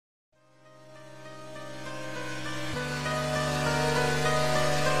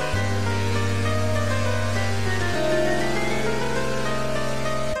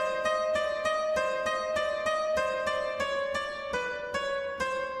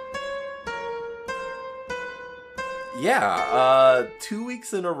Yeah, 2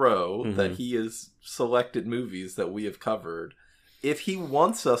 weeks in a row that Mhm. he has selected movies that we have covered. If he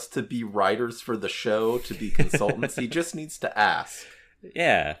wants us to be writers for the show, to be consultants, he just needs to ask.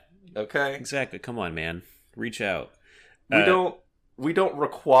 Yeah, Okay? exactly. Come on, man. Reach out. We don't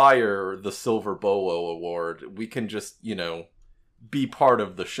require the Silver Bolo Award. We can just, be part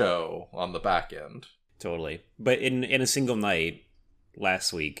of the show on the back end. Totally. But in a single night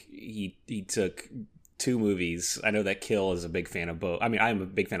last week, he took two movies. I know that Kill is a big fan of both. I mean, I'm a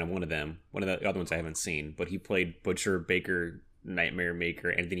big fan of one of them. One of the other ones I haven't seen. But he played Butcher, Baker, Nightmare Maker,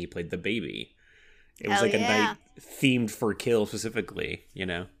 and then he played The Baby. It was Hell like a yeah. night themed for Kill specifically, you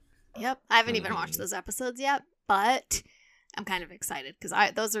know? Yep. I haven't even watched those episodes yet, but I'm kind of excited because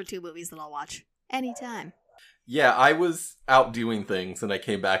those are two movies that I'll watch anytime. Yeah, I was out doing things and I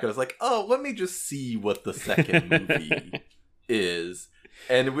came back. I was like, oh, let me just see what the second movie is.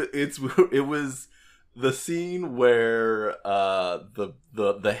 And it was the scene where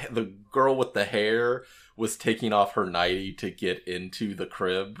the girl with the hair was taking off her nightie to get into the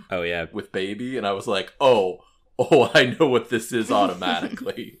crib. Oh, yeah. With Baby, and I was like, oh, I know what this is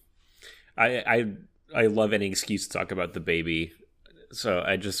automatically. I love any excuse to talk about The Baby. So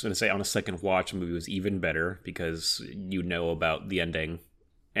I just want to say, on a second watch, the movie was even better because you know about the ending.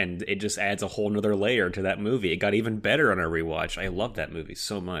 And it just adds a whole nother layer to that movie. It got even better on a rewatch. I love that movie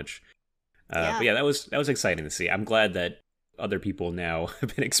so much. But yeah, that was exciting to see. I'm glad that other people now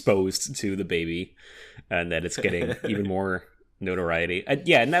have been exposed to The Baby and that it's getting even more notoriety.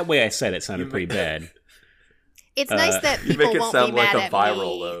 Yeah, in that way I said it sounded pretty bad. It's nice that You people make it won't sound be like mad a at viral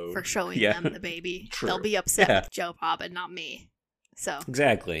me load. for showing Yeah. them The Baby. True. They'll be upset Yeah. with Joe Pop and not me. So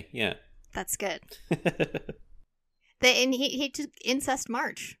Exactly, yeah. that's good. And he took Incest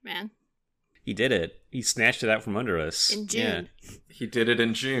March, man, He did it. He snatched it out from under us. in June. He did it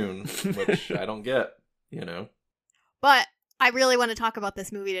in June, which I don't get, But I really want to talk about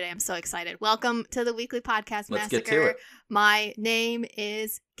this movie today. I'm so excited. Welcome to the Weekly Podcast Let's Massacre. get to it. My name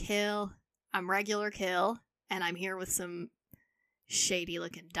is Kill. I'm regular Kill, and I'm here with some shady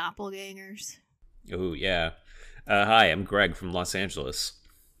looking doppelgangers. Oh, yeah. Hi, I'm Greg from Los Angeles.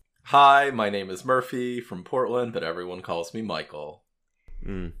 Hi, my name is Murphy from Portland, but everyone calls me Michael.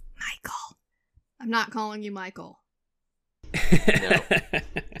 Mm. Michael. I'm not calling you Michael. No.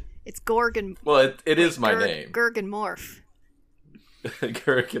 It's Gorgon. Well, it is my name. Gorgon Morph.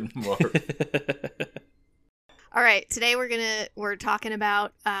 Gherkin Morph. All right, today we're talking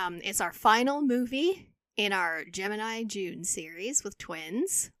about it's our final movie in our Gemini June series with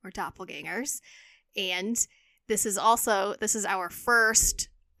twins or doppelgangers, and this is our first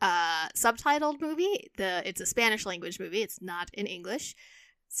subtitled movie. It's a Spanish language movie. It's not in English,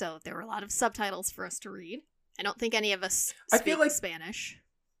 so there were a lot of subtitles for us to read. I don't think any of us I speak feel like- Spanish.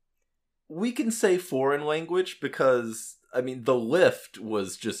 We can say foreign language because, The Lift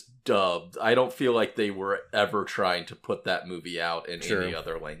was just dubbed. I don't feel like they were ever trying to put that movie out in True. any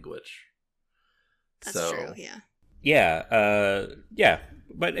other language. That's true. Yeah. Yeah.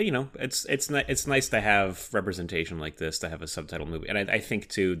 But it's nice to have representation like this, to have a subtitle movie, and I think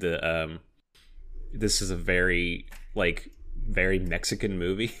too this is a very Mexican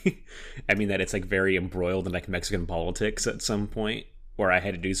movie. I mean that it's very embroiled in Mexican politics at some point, where I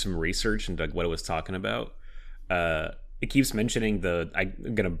had to do some research into what it was talking about. It keeps mentioning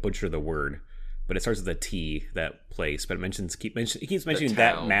I'm gonna butcher the word, but it starts with a T, that place, but it keeps mentioning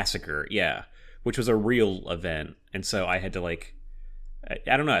that massacre, yeah, which was a real event, and so I had to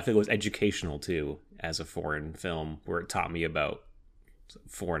I don't know, I think it was educational too as a foreign film, where it taught me about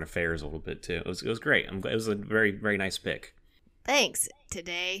foreign affairs a little bit too. It was great. It was a very, very nice pick. Thanks.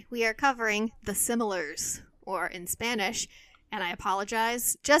 Today we are covering The Similars, or in Spanish, and I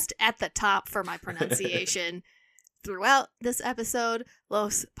apologize just at the top for my pronunciation, throughout this episode,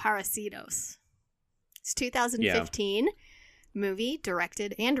 Los Parecidos. It's 2015 movie,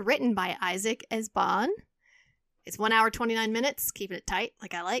 directed and written by Isaac Esban. It's 1 hour, 29 minutes, keeping it tight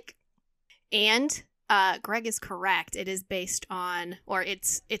like I like. And Greg is correct. It is based on, or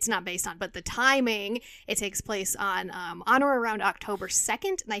it's not based on, but the timing, it takes place on or around October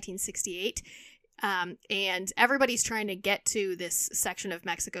 2nd, 1968. And everybody's trying to get to this section of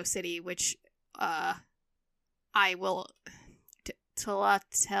Mexico City, which I will...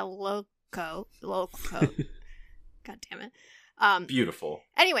 Tlatelolco. God damn it. Beautiful.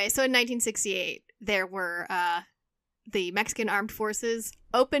 Anyway, so in 1968, there were the Mexican armed forces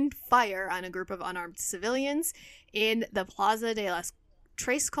opened fire on a group of unarmed civilians in the Plaza de las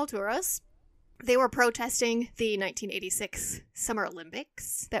Tres Culturas. They were protesting the 1986 Summer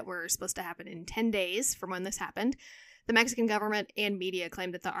Olympics that were supposed to happen in 10 days from when this happened. The Mexican government and media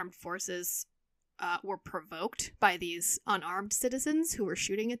claimed that the armed forces were provoked by these unarmed citizens who were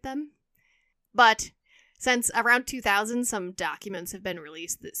shooting at them. But since around 2000, some documents have been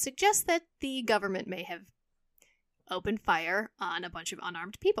released that suggest that the government may have opened fire on a bunch of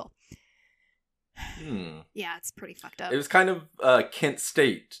unarmed people. Yeah, it's pretty fucked up. It was kind of Kent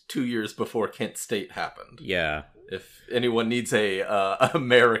State 2 years before Kent State happened. Yeah. If anyone needs a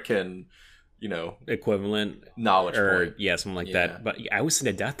American, equivalent knowledge point. Yeah, something like that. But I always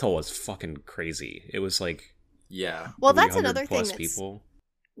think the death toll was fucking crazy. It was like, well, that's another thing. Plus people.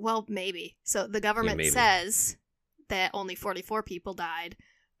 Well, maybe. So the government says that only 44 people died,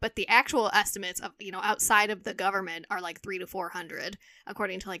 but the actual estimates of, outside of the government are like 300 to 400,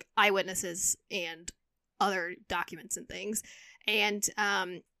 according to like eyewitnesses and other documents and things. And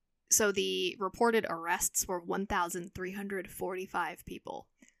so the reported arrests were 1,345 people,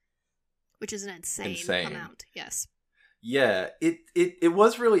 which is an insane amount. Yes. Yeah, it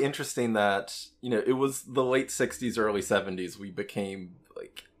was really interesting that, it was the late 60s, early 70s. We became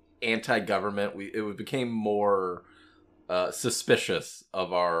like anti-government. It became more suspicious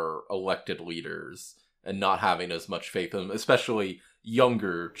of our elected leaders and not having as much faith in them, especially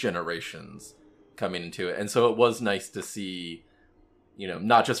younger generations coming into it. And so it was nice to see,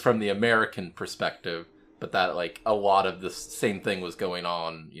 not just from the American perspective, but that like a lot of this same thing was going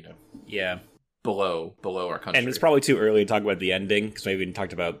on, below our country. And it's probably too early to talk about the ending, because we haven't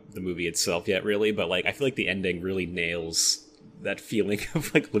talked about the movie itself yet, really. But like, I feel like the ending really nails that feeling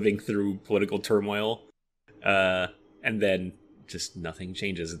of like living through political turmoil, and then just nothing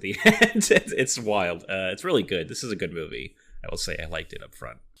changes at the end. It's wild. It's really good. This is a good movie. I will say I liked it up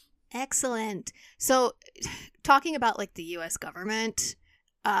front. Excellent. So, talking about like the U.S. government,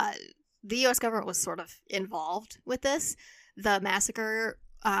 the U.S. government was sort of involved with this. The massacre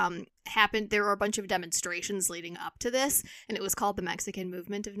happened. There were a bunch of demonstrations leading up to this, and it was called the Mexican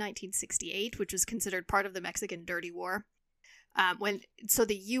Movement of 1968, which was considered part of the Mexican Dirty War. So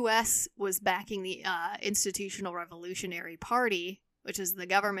the U.S. was backing the Institutional Revolutionary Party, which is the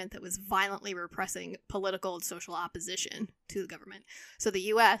government that was violently repressing political and social opposition to the government. So the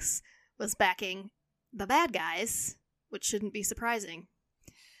U.S. was backing the bad guys, which shouldn't be surprising.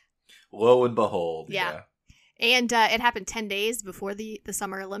 Lo and behold, yeah. And it happened 10 days before the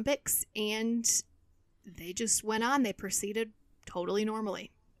Summer Olympics, and they just went on. They proceeded totally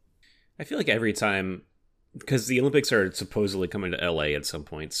normally. I feel like every time, because the Olympics are supposedly coming to LA at some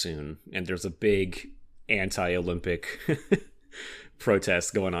point soon, and there's a big anti-Olympic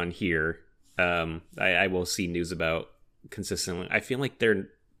protest going on here. I will see news about consistently. I feel like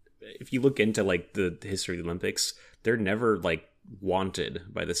if you look into like the history of the Olympics, they're never like wanted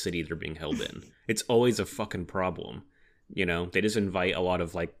by the city they're being held in. It's always a fucking problem. They just invite a lot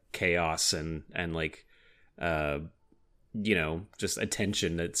of like chaos and like just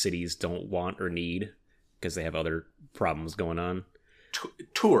attention that cities don't want or need because they have other problems going on.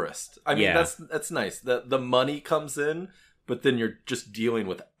 Tourist. I mean, that's nice. The money comes in, but then you're just dealing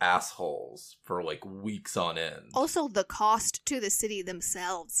with assholes for like weeks on end. Also, the cost to the city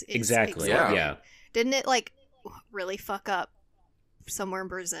themselves is exactly. Yeah. Didn't it like really fuck up somewhere in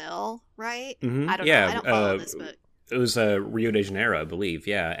Brazil, right? Mm-hmm. I don't know. I don't follow this, but it was Rio de Janeiro, I believe.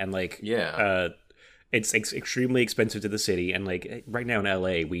 Yeah, and like it's extremely expensive to the city, and like right now in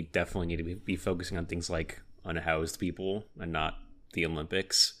LA, we definitely need to be focusing on things like unhoused people and not the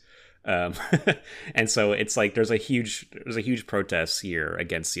Olympics. And so it's like there's a huge protest here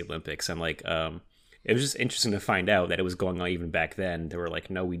against the Olympics, and like it was just interesting to find out that it was going on even back then. They were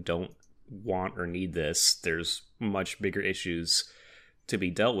like, no, we don't want or need this. There's much bigger issues to be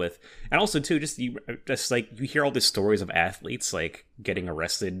dealt with. And also too, you hear all these stories of athletes like getting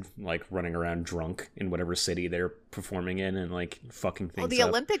arrested, like running around drunk in whatever city they're performing in, and like fucking things. Well, the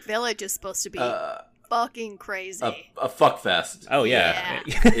Olympic Village is supposed to be fucking crazy. A fuck fest. Oh yeah.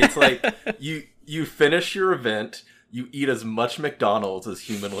 It's like you finish your event, you eat as much McDonald's as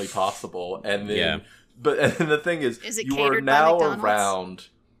humanly possible, and then and the thing is you are now around.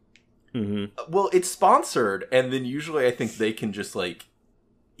 Mm-hmm. Well, it's sponsored, and then usually I think they can just like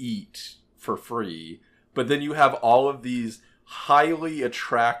eat for free, but then you have all of these highly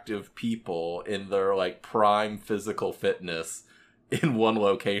attractive people in their like prime physical fitness in one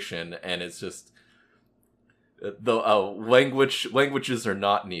location, and it's just the languages are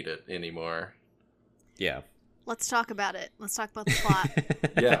not needed anymore. Yeah. Let's talk about it. Let's talk about the plot.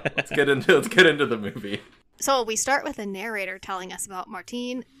 Yeah, let's get into the movie. So we start with a narrator telling us about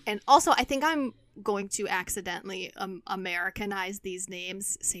Martine, and also I think I'm going to accidentally Americanize these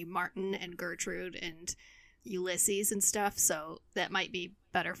names, say Martin and Gertrude and Ulysses and stuff, so that might be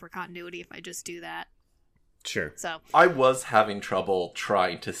better for continuity if I just do that. Sure. So I was having trouble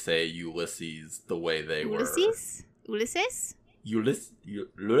trying to say Ulysses the way they Ulysses? were. Ulysses?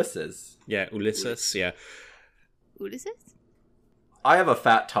 Ulysses. Yeah, Ulysses. Yeah. Ulysses? I have a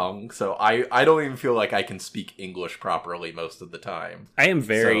fat tongue, so I don't even feel like I can speak English properly most of the time. I am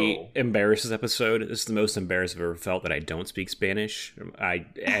very embarrassed this episode. This is the most embarrassed I've ever felt that I don't speak Spanish. I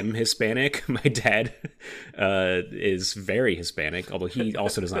am Hispanic. My dad is very Hispanic, although he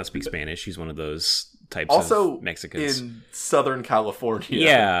also does not speak Spanish. He's one of those types of Mexicans. In Southern California.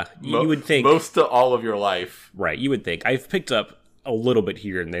 Yeah, you would think. Most of all of your life. Right, you would think. I've picked up a little bit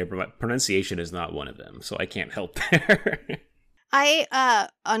here and there, but my pronunciation is not one of them, so I can't help there. I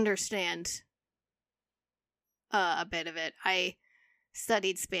understand a bit of it. I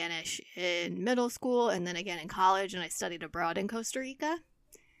studied Spanish in middle school and then again in college, and I studied abroad in Costa Rica.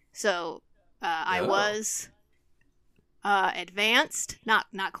 So I was advanced, not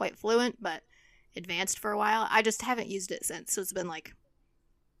quite fluent, but advanced for a while. I just haven't used it since, so it's been like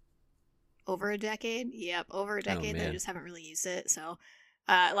over a decade. Yep, over a decade. I just haven't really used it. So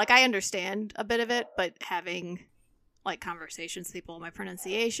like I understand a bit of it, but having like conversations with people, my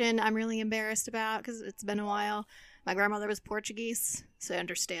pronunciation I'm really embarrassed about because it's been a while. My grandmother was Portuguese, so I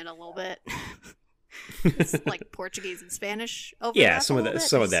understand a little bit. It's like Portuguese and Spanish over. Yeah, some of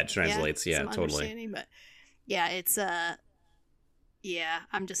that translates. Yeah, totally. But yeah, it's I'm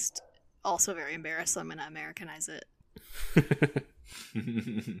just also very embarrassed, so I'm gonna Americanize it.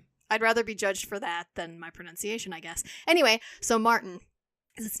 I'd rather be judged for that than my pronunciation, I guess. Anyway, so Martin.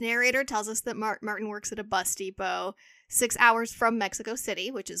 This narrator tells us that Martin works at a bus depot 6 hours from Mexico City,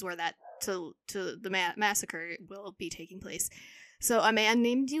 which is where that to the massacre will be taking place. So a man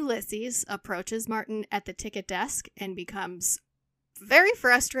named Ulysses approaches Martin at the ticket desk and becomes very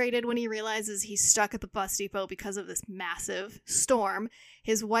frustrated when he realizes he's stuck at the bus depot because of this massive storm.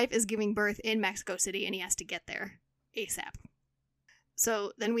 His wife is giving birth in Mexico City and he has to get there ASAP.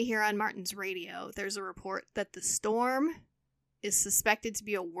 So then we hear on Martin's radio, there's a report that the storm is suspected to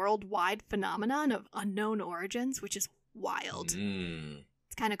be a worldwide phenomenon of unknown origins, which is wild.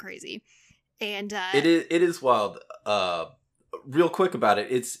 It's kind of crazy. And it is wild. Real quick about it,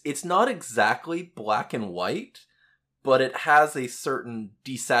 it's not exactly black and white, but it has a certain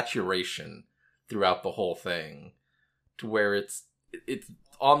desaturation throughout the whole thing to where it's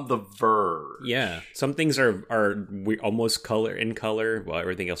on the verge. Yeah, some things are almost in color while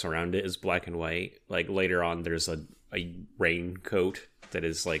everything else around it is black and white. Like later on there's a raincoat that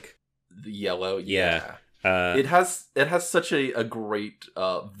is like the yellow. Yeah. It has such a great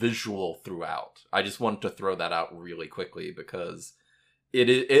visual throughout. I just wanted to throw that out really quickly because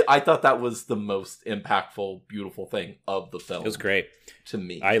I thought that was the most impactful, beautiful thing of the film. It was great to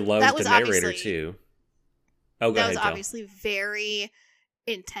me. I loved the narrator too. Oh, go ahead, that was obviously very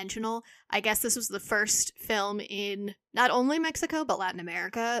intentional. I guess this was the first film in not only Mexico but Latin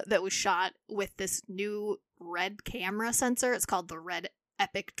America that was shot with this new red camera sensor. It's called the Red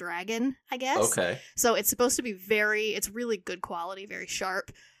Epic Dragon, I guess. Okay. So it's supposed to be it's really good quality, very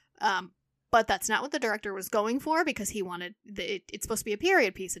sharp. But that's not what the director was going for because he wanted it's supposed to be a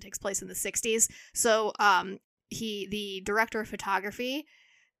period piece. It takes place in the 60s. So the director of photography,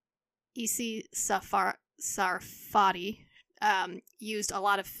 Isi Sarfati, used a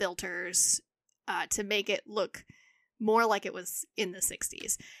lot of filters to make it look more like it was in the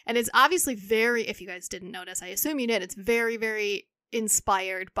 60s. And it's obviously very, if you guys didn't notice, I assume you did, it's very, very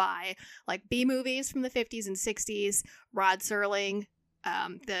inspired by like B-movies from the 50s and 60s, Rod Serling,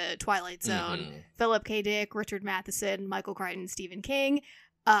 The Twilight Zone, Philip K. Dick, Richard Matheson, Michael Crichton, Stephen King,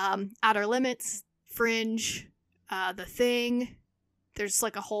 Outer Limits, Fringe, The Thing. There's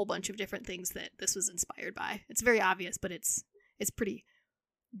like a whole bunch of different things that this was inspired by. It's very obvious, but it's pretty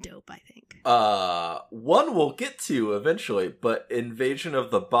dope, I think. One we'll get to eventually, but Invasion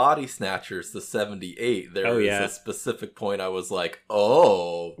of the Body Snatchers, the 78, there is a specific point I was like,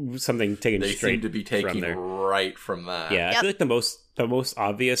 something taken they straight seem to be taking right from that. Yeah, I feel like the most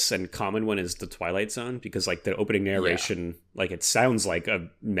obvious and common one is the Twilight Zone, because like the opening narration, like it sounds like a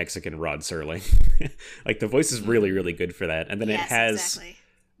Mexican Rod Serling. Like the voice is really, really good for that. And then it has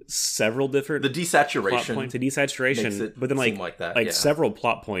several different the desaturation makes it but then like that, several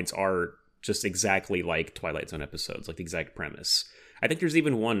plot points are just exactly like Twilight Zone episodes, like the exact premise. I think there's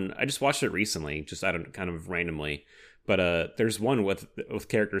even one, I just watched it recently, just I don't kind of randomly, but there's one with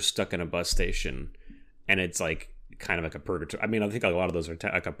characters stuck in a bus station, and it's like kind of like a purgatory. I mean, I think a lot of those are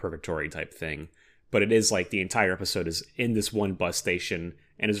like a purgatory type thing, but it is like the entire episode is in this one bus station,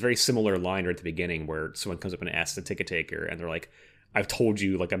 and it's a very similar line right at the beginning where someone comes up and asks the ticket taker, and they're like, I've told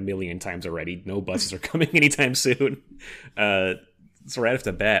you like 1,000,000 times already, no buses are coming anytime soon. So right off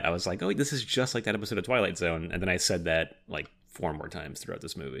the bat, I was like, oh, this is just like that episode of Twilight Zone. And then I said that like 4 more times throughout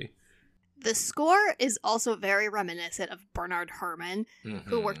this movie. The score is also very reminiscent of Bernard Herrmann, who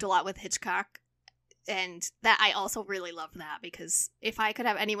Mhm. worked a lot with Hitchcock. And that I also really love that, because if I could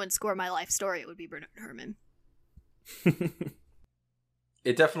have anyone score my life story, it would be Bernard Herrmann.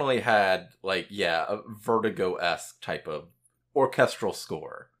 It definitely had, like, yeah, a Vertigo-esque type of orchestral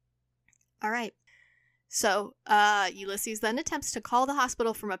score. All right. So Ulysses then attempts to call the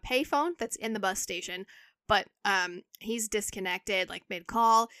hospital from a payphone that's in the bus station, but he's disconnected, like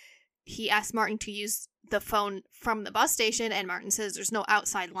mid-call. He asks Martin to use the phone from the bus station, and Martin says there's no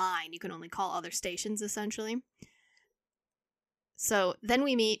outside line. You can only call other stations, essentially. So then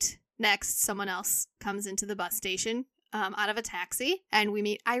we meet, next, someone else comes into the bus station out of a taxi, and we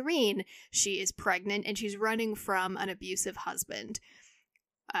meet Irene. She is pregnant, and she's running from an abusive husband.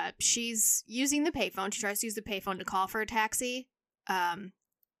 She's using the payphone. She tries to use the payphone to call for a taxi. And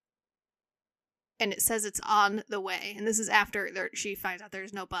it says it's on the way. And this is after she finds out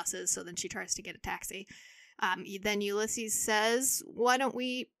there's no buses, so then she tries to get a taxi. Then Ulysses says, why don't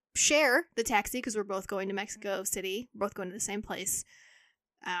we share the taxi, because we're both going to Mexico City. We're both going to the same place.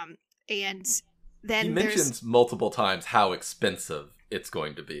 And then He mentions multiple times how expensive it's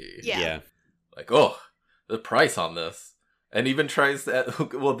going to be. Yeah. Like, oh, the price on this. And even tries to,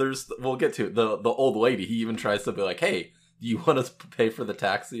 we'll get to it. The old lady, he even tries to be like, hey, do you want us to pay for the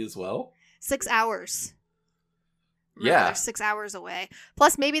taxi as well? 6 hours. Remember, Yeah. they're 6 hours away.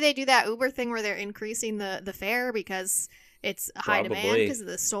 Plus, maybe they do that Uber thing where they're increasing the fare because it's high demand Probably. because of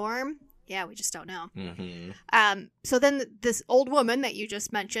the storm. Yeah, we just don't know. Mm-hmm. So then this old woman that you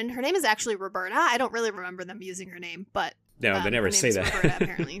just mentioned, her name is actually Roberta. I don't really remember them using her name, but No, they her never name say is that. Roberta,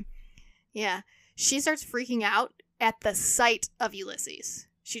 apparently. Yeah. She starts freaking out at the sight of Ulysses.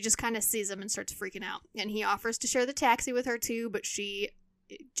 She just kind of sees him and starts freaking out. And he offers to share the taxi with her too, but she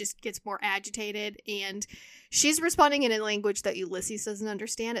just gets more agitated. And she's responding in a language that Ulysses doesn't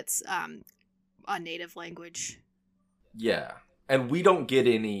understand. It's a native language. Yeah. And we don't get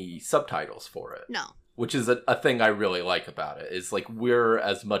any subtitles for it. No. Which is a thing I really like about it. Is like we're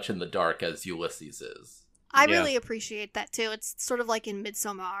as much in the dark as Ulysses is. I Yeah. really appreciate that too. It's sort of like in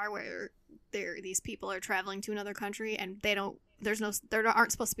Midsommar, where these people are traveling to another country and there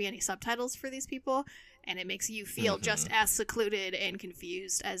aren't supposed to be any subtitles for these people, and it makes you feel just as secluded and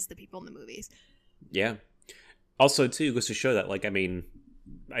confused as the people in the movies. Yeah. Also, too, goes to show that, like, I mean,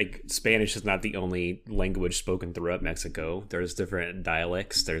 like, Spanish is not the only language spoken throughout Mexico. There's different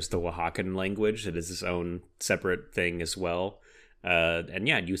dialects. There's the Oaxacan language that is its own separate thing as well. And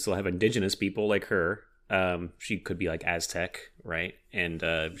yeah, you still have indigenous people like her. She could be like Aztec, right? And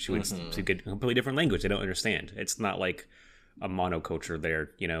she would speak a completely different language they don't understand. It's not like a monoculture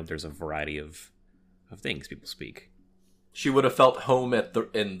there. You know, there's a variety of things people speak. She would have felt home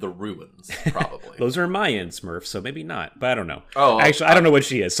in the ruins, probably. Those are Mayan Smurfs, so maybe not. But I don't know. Oh, Actually, I don't know what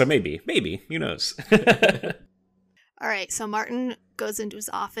she is, so maybe. Who knows? All right, so Martin goes into his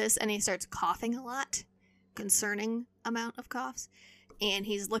office and he starts coughing a lot, concerning amount of coughs. And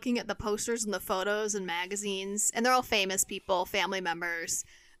he's looking at the posters and the photos and magazines, and they're all famous people, family members.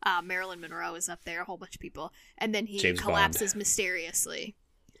 Marilyn Monroe is up there, a whole bunch of people. And then he James collapses mysteriously.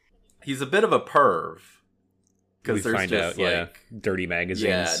 He's a bit of a perv. We Because there's find just out, yeah, like, dirty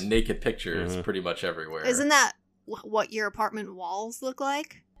magazines. yeah, naked pictures pretty much everywhere. Isn't that what your apartment walls look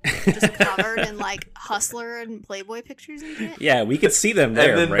like? Just covered in like Hustler and Playboy pictures and shit? Yeah, we could see them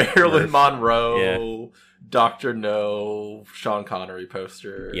there. And then right? Marilyn Murph? Monroe, Dr. No, Sean Connery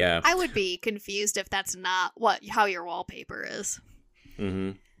poster. Yeah. I would be confused if that's not how your wallpaper is.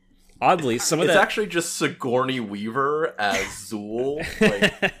 Mm-hmm. Oddly, some of It's that. actually just Sigourney Weaver as Zool,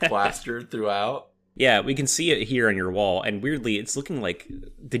 like, plastered throughout. Yeah, we can see it here on your wall, and weirdly, it's looking like.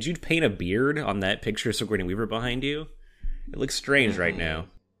 Did you paint a beard on that picture of Sigourney Weaver behind you? It looks strange right now.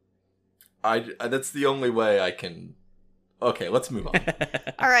 That's the only way I can. Okay, let's move on.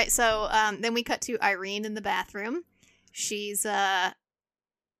 All right, so then we cut to Irene in the bathroom. She's, very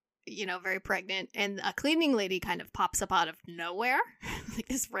pregnant, and a cleaning lady kind of pops up out of nowhere. Like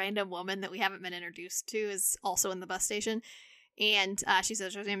this random woman that we haven't been introduced to is also in the bus station. And she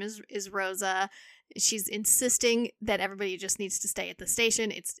says her name is Rosa. She's insisting that everybody just needs to stay at the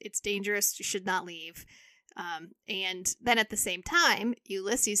station. It's dangerous. You should not leave. And then at the same time,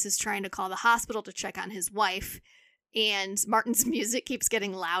 Ulysses is trying to call the hospital to check on his wife. And Martin's music keeps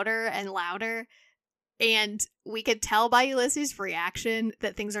getting louder and louder. And we could tell by Ulysses' reaction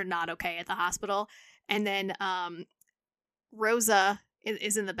that things are not okay at the hospital. And then Rosa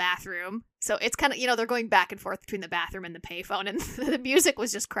is in the bathroom. So it's kind of, they're going back and forth between the bathroom and the payphone, and the music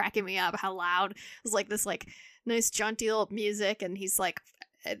was just cracking me up. How loud. It was like this like nice jaunty little music, and he's like,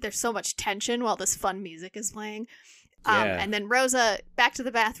 there's so much tension while this fun music is playing. And then Rosa, back to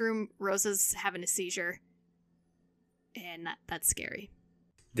the bathroom. Rosa's having a seizure, and that's scary.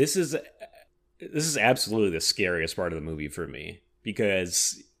 This is absolutely the scariest part of the movie for me,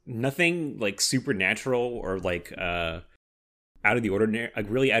 because nothing like supernatural or like out of the ordinary, like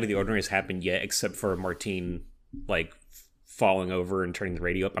really out of the ordinary, has happened yet, except for Martine like falling over and turning the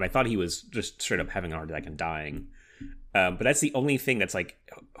radio up. And I thought he was just straight up having a heart attack and dying. But that's the only thing that's like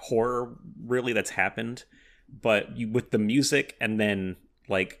horror really that's happened. But with the music, and then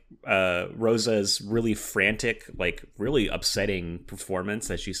like Rosa's really frantic, like really upsetting performance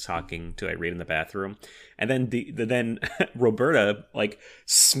as she's talking to Irene in the bathroom, and then then Roberta like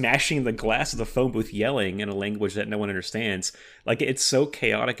smashing the glass of the phone booth, yelling in a language that no one understands. Like, it's so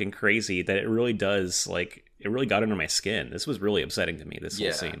chaotic and crazy that it really does, like, it really got under my skin. This was really upsetting to me, this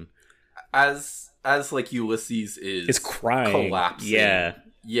whole scene. As like Ulysses is crying, collapsing.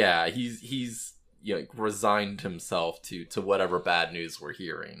 Yeah, he's resigned himself to whatever bad news we're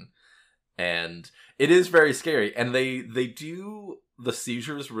hearing, and it is very scary. And they do the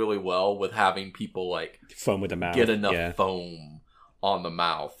seizures really well with having people like foam with the mouth, get enough foam on the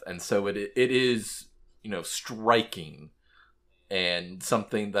mouth, and so it is striking, and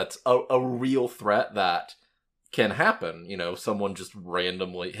something that's a real threat that can happen. Someone just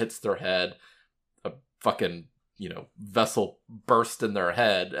randomly hits their head, a fucking vessel burst in their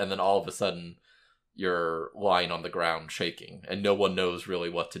head, and then all of a sudden you're lying on the ground shaking, and no one knows really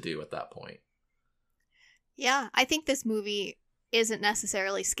what to do at that point. Yeah, I think this movie isn't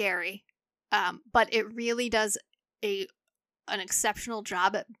necessarily scary, but it really does an exceptional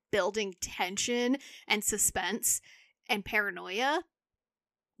job at building tension and suspense and paranoia,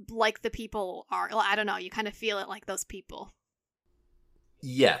 like the people are. I don't know, you kind of feel it like those people.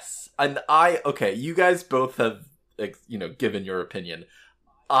 Yes, and you guys both have given your opinion.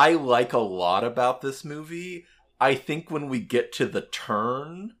 I like a lot about this movie. I think when we get to the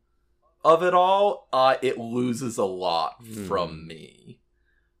turn of it all, it loses a lot from me.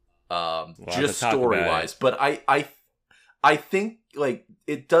 Just story-wise. But I think like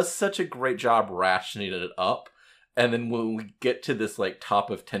it does such a great job rationing it up. And then when we get to this like top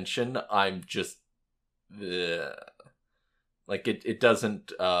of tension, I'm just like it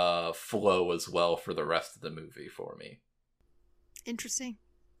doesn't flow as well for the rest of the movie for me. Interesting.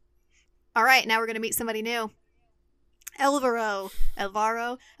 All right, now we're going to meet somebody new. Alvaro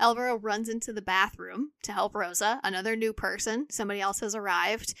runs into the bathroom to help Rosa, another new person. Somebody else has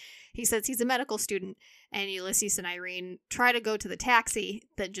arrived. He says he's a medical student, and Ulysses and Irene try to go to the taxi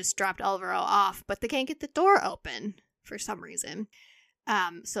that just dropped Alvaro off, but they can't get the door open for some reason.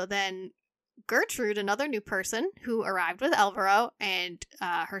 So then Gertrude, another new person who arrived with Alvaro and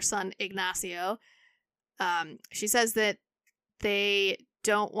her son Ignacio, she says that they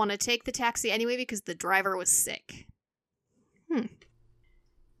don't want to take the taxi anyway because the driver was sick.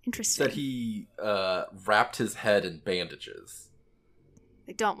 Interesting. That he wrapped his head in bandages.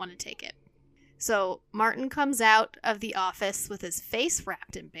 They don't want to take it. So Martin comes out of the office with his face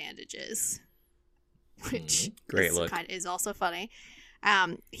wrapped in bandages, which great look. Is also funny.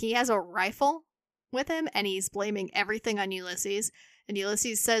 He has a rifle with him, and he's blaming everything on Ulysses. And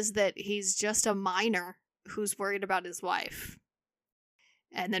Ulysses says that he's just a miner who's worried about his wife.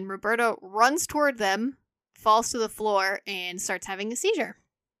 And then Roberta runs toward them, falls to the floor, and starts having a seizure.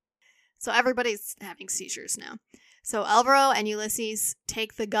 So everybody's having seizures now. So Alvaro and Ulysses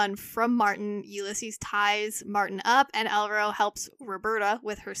take the gun from Martin. Ulysses ties Martin up, and Alvaro helps Roberta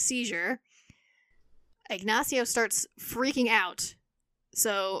with her seizure. Ignacio starts freaking out.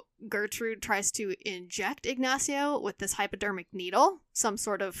 So Gertrude tries to inject Ignacio with this hypodermic needle, some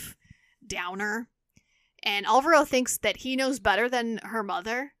sort of downer. And Alvaro thinks that he knows better than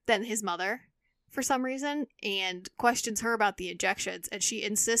his mother, for some reason, and questions her about the injections, and she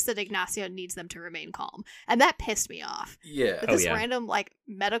insists that Ignacio needs them to remain calm. And that pissed me off. Yeah. But this random, like,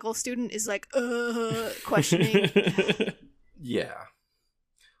 medical student is like, questioning. Yeah.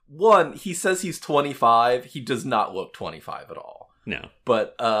 One, he says he's 25. He does not look 25 at all. No.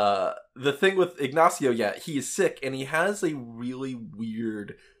 But the thing with Ignacio, he is sick, and he has a really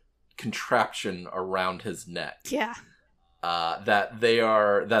weird contraption around his neck. Yeah.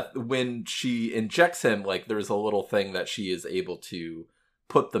 That when she injects him, like, there's a little thing that she is able to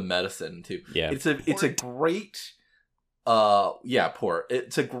put the medicine to. Yeah. It's a great port.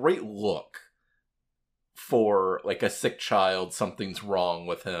 It's a great look for like a sick child, something's wrong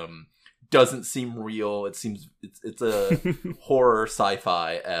with him, doesn't seem real. It seems it's a horror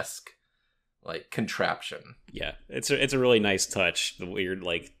sci-fi-esque like contraption. Yeah, it's a really nice touch. The weird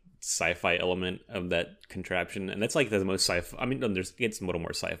like sci-fi element of that contraption, and that's like the most sci-fi. I mean, it's a little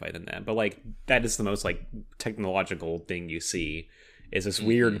more sci-fi than that, but like that is the most like technological thing you see. Is this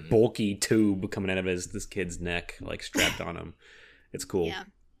weird bulky tube coming out of this kid's neck, like strapped on him. It's cool. Yeah.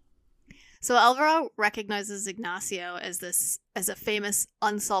 So Alvaro recognizes Ignacio as a famous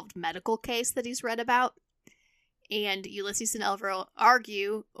unsolved medical case that he's read about, and Ulysses and Alvaro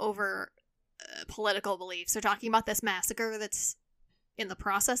argue over political beliefs. They're talking about this massacre that's in the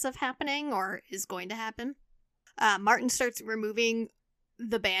process of happening or is going to happen. Martin starts removing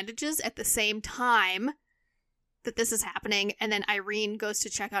the bandages at the same time that this is happening, and then Irene goes to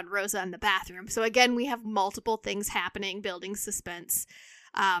check on Rosa in the bathroom. So again, we have multiple things happening, building suspense.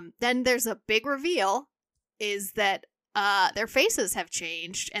 Then there's a big reveal, is that their faces have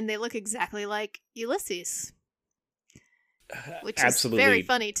changed, and they look exactly like Ulysses. Which Absolutely is very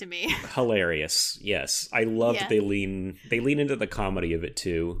funny to me. Hilarious. Yes. I love that they lean into the comedy of it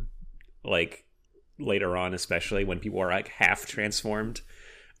too. Like later on, especially when people are like half transformed.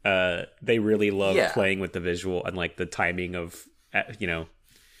 They really love playing with the visual and like the timing of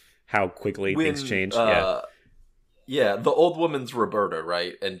how quickly things change. Yeah, the old woman's Roberta,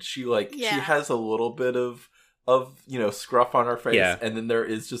 right? And she she has a little bit of scruff on her face, and then there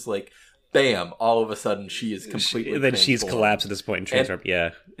is just like bam, all of a sudden she is completely then she's collapsed at this point and transformed. Yeah.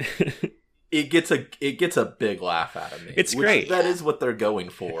 It gets a big laugh out of me. It's great. That is what they're going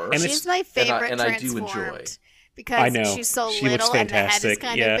for. And she's my favorite and I do enjoy. Because she's so little and the head is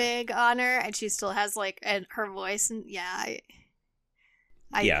kind of big on her, and she still has and her voice, and I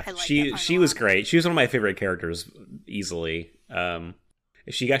like she was great. She was one of my favorite characters easily.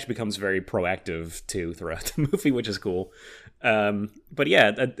 She actually becomes very proactive too throughout the movie, which is cool. But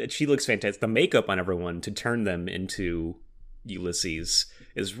yeah, she looks fantastic. The makeup on everyone to turn them into Ulysses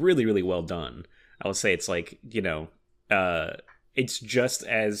is really, really well done. I would say it's like, it's just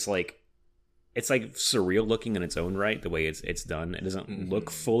as it's like surreal looking in its own right, the way it's done. It doesn't look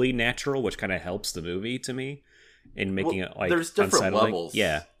fully natural, which kind of helps the movie to me in making it like there's different unsettling. levels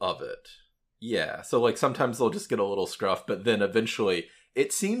of it. Yeah. So sometimes they'll just get a little scruff, but then eventually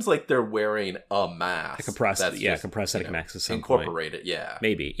it seems like they're wearing a mask. Like a prosthetic mask at some incorporated, point. Yeah.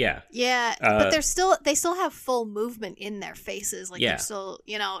 Maybe, yeah. Yeah, but they still have full movement in their faces. They're still,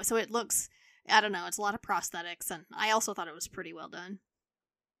 so it looks, I don't know, it's a lot of prosthetics, and I also thought it was pretty well done.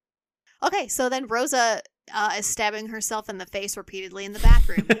 Okay, so then Rosa is stabbing herself in the face repeatedly in the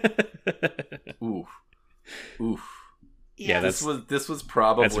bathroom. Oof. Yeah, this was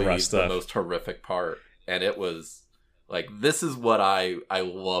probably the most horrific part, and it was this is what I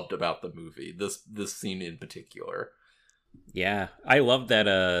loved about the movie. This scene in particular. Yeah, I love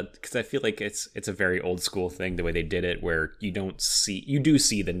that because I feel like it's a very old school thing the way they did it, where you do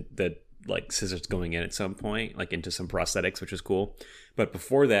see the scissors going in at some point, into some prosthetics, which is cool. But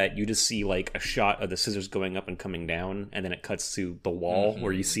before that, you just see a shot of the scissors going up and coming down, and then it cuts to the wall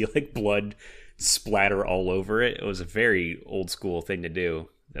where you see blood splatter all over it. It was a very old school thing to do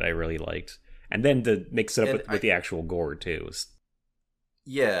that I really liked. And then to mix it up with the actual gore too.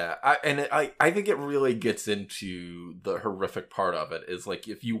 Yeah, I think it really gets into the horrific part of it is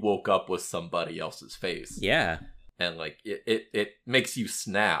if you woke up with somebody else's face. Yeah. And it makes you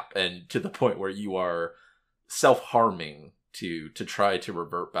snap, and to the point where you are self-harming to try to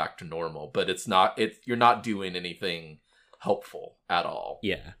revert back to normal, but you're not doing anything helpful at all.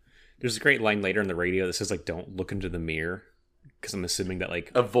 Yeah. There's a great line later in the radio that says don't look into the mirror. Because I'm assuming that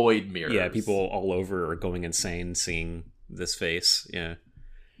avoid mirrors. Yeah, people all over are going insane seeing this face. Yeah.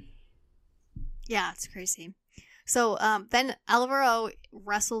 Yeah, it's crazy. So then Alvaro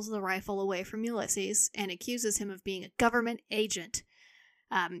wrestles the rifle away from Ulysses and accuses him of being a government agent.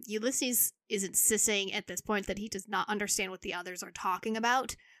 Ulysses is insisting at this point that he does not understand what the others are talking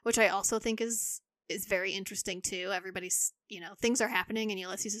about, which I also think is very interesting too. Everybody's, things are happening and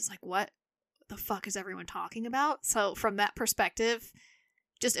Ulysses is like, what the fuck is everyone talking about? So from that perspective,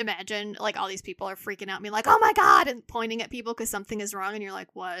 just imagine all these people are freaking out, being like, oh my god, and pointing at people because something is wrong, and you're like,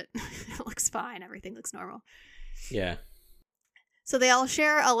 what? It looks fine, everything looks normal. Yeah. So they all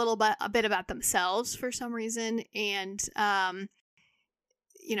share a bit about themselves for some reason, and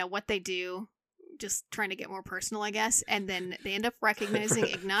what they do, just trying to get more personal, I guess. And then they end up recognizing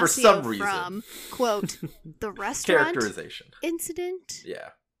Ignacio from, quote, the restaurant characterization incident.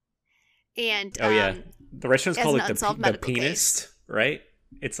 Yeah. And the restaurant's called the Pianist, right?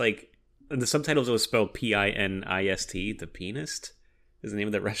 It's in the subtitles it was spelled Pinist. The Pianist is the name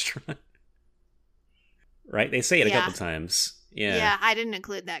of the restaurant, right? They say it a couple times. Yeah. I didn't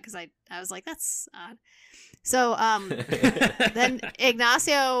include that because I was like, that's odd. So then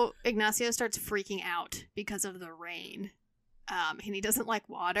Ignacio starts freaking out because of the rain. And he doesn't like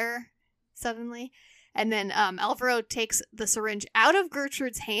water suddenly. And then Alvaro takes the syringe out of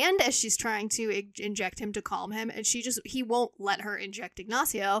Gertrude's hand as she's trying to inject him to calm him. And he won't let her inject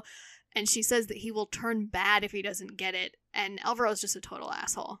Ignacio. And she says that he will turn bad if he doesn't get it. And Alvaro's just a total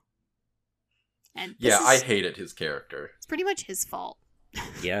asshole. And I hated his character. It's pretty much his fault.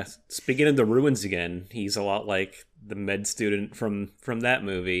 Yeah. Speaking of the ruins again, he's a lot like the med student from that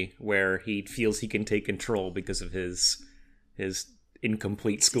movie, where he feels he can take control because of his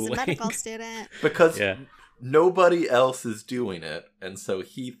incomplete schooling. He's a medical student. Because nobody else is doing it, and so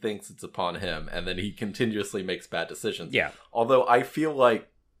he thinks it's upon him, and then he continuously makes bad decisions. Yeah. Although I feel like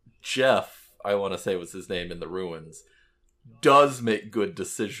Jeff, I want to say was his name in the ruins, does make good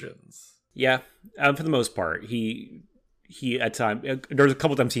decisions. Yeah, for the most part, he at times, there's a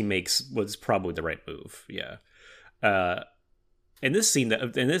couple times he makes was probably the right move. Yeah. In this scene,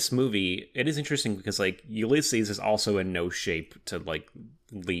 in this movie, it is interesting because like Ulysses is also in no shape to like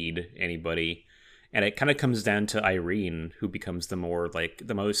lead anybody, and it kind of comes down to Irene, who becomes the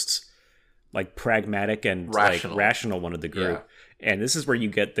most like pragmatic and rational one of the group. Yeah. And this is where you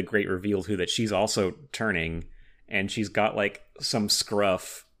get the great reveal too, that she's also turning, and she's got like some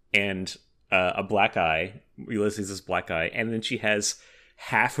scruff and a black eye. Ulysses' black eye, and then she has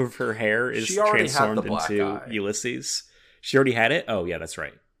half of her hair is transformed into Ulysses. She already had it? Oh, yeah, that's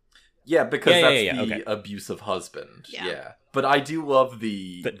right. Yeah, because that's the abusive husband. Yeah. But I do love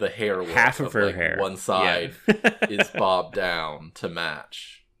the hair look. Half of her hair. One side is bobbed down to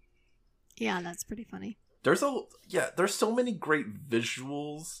match. Yeah, that's pretty funny. There's so many great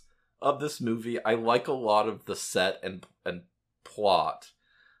visuals of this movie. I like a lot of the set and plot.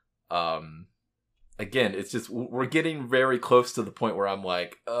 Again, it's just, we're getting very close to the point where I'm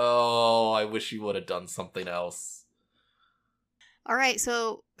like, oh, I wish you would have done something else. All right,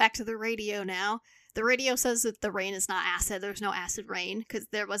 so back to the radio now. The radio says that the rain is not acid. There's no acid rain, because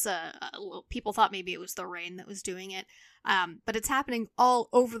there was people thought maybe it was the rain that was doing it. But it's happening all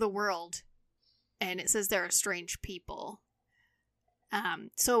over the world, and it says there are strange people.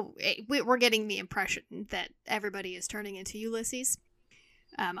 So we're getting the impression that everybody is turning into Ulysses.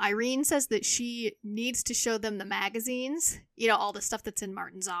 Irene says that she needs to show them the magazines, all the stuff that's in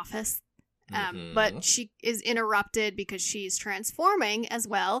Martin's office. But she is interrupted because she's transforming as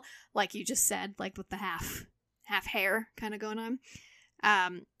well, like you just said, like with the half hair kind of going on.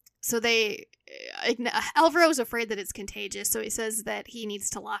 So Alvaro's afraid that it's contagious, so he says that he needs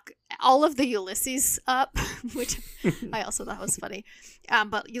to lock all of the Ulysses up, which I also thought was funny.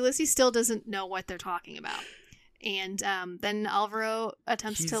 But Ulysses still doesn't know what they're talking about. And then Alvaro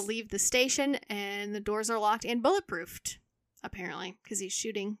attempts to leave the station, and the doors are locked and bulletproofed, apparently, because he's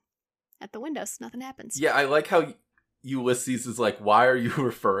shooting at the windows. Nothing happens. Yeah, I like how Ulysses is like, why are you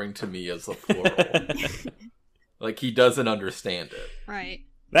referring to me as a plural? Like, he doesn't understand it. Right.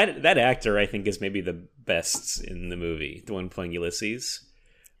 That actor, I think, is maybe the best in the movie, the one playing Ulysses.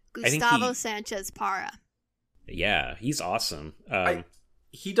 Gustavo Sanchez Para. Yeah, he's awesome.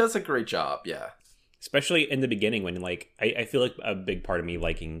 He does a great job, yeah. Especially in the beginning when, like, I feel like a big part of me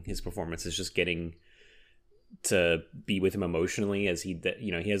liking his performance is just getting to be with him emotionally, as he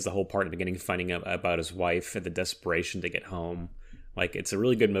has the whole part in the beginning finding out about his wife and the desperation to get home. Like, it's a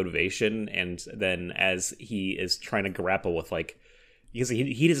really good motivation, and then as he is trying to grapple with, like, because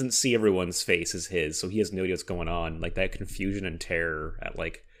he doesn't see everyone's face as his, so he has no idea what's going on. Like, that confusion and terror at,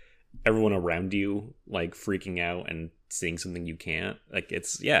 like, everyone around you, like, freaking out and seeing something you can't. Like,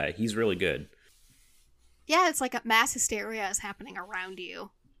 he's really good. Yeah, it's like a mass hysteria is happening around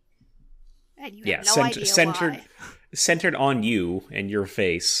you. And you have no idea why. Centered on you and your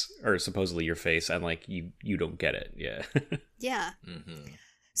face, or supposedly your face, and like you don't get it. Yeah. Yeah. Mm-hmm.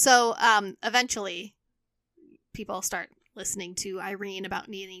 So eventually people start listening to Irene about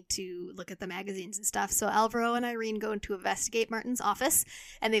needing to look at the magazines and stuff. So Alvaro and Irene go to investigate Martin's office,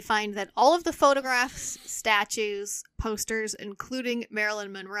 and they find that all of the photographs, statues, posters, including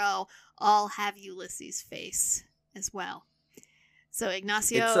Marilyn Monroe, all have Ulysses' face as well. So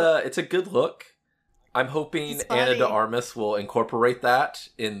Ignacio... It's a good look. I'm hoping Ana de Armas will incorporate that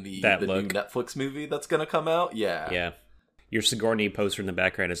in the new Netflix movie that's going to come out. Yeah. Yeah. Your Sigourney poster in the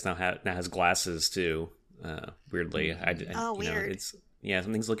background now has glasses too. Weirdly, weird.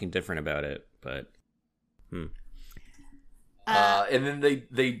 Something's looking different about it, but. And then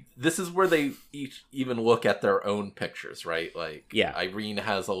they this is where they each even look at their own pictures, right? Like, yeah, Irene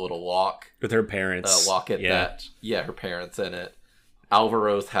has a little lock with her parents, locket that her parents in it.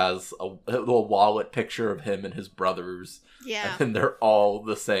 Alvaro's has a little wallet picture of him and his brothers. Yeah. And they're all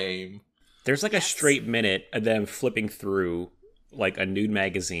the same. There's like Yes. a straight minute of them flipping through like a nude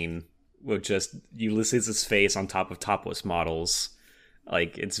magazine with just Ulysses' face on top of topless models.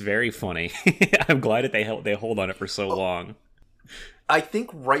 Like, it's very funny. I'm glad that they hold on it for so long. I think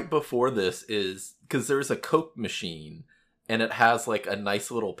right before this is because there's a Coke machine and it has like a nice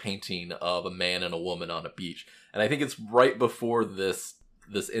little painting of a man and a woman on a beach. And I think it's right before this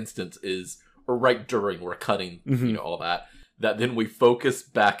instance is, or right during we're cutting, all that then we focus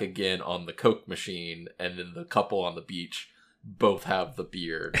back again on the Coke machine, and then the couple on the beach both have the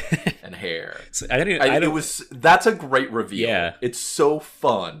beard and hair. So that's a great reveal. Yeah. It's so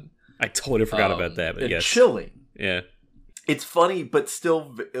fun. I totally forgot about that, but and yes. chilling. Yeah. It's funny, but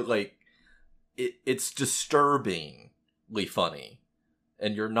still, like, it's disturbingly funny.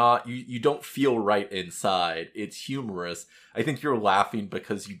 And you don't feel right inside. It's humorous. I think you're laughing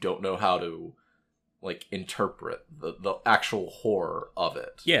because you don't know how to, like, interpret the actual horror of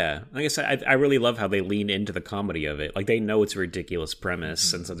it. Yeah. Like I said, I really love how they lean into the comedy of it. Like, they know it's a ridiculous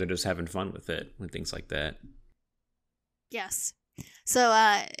premise, and so they're just having fun with it and things like that. Yes. So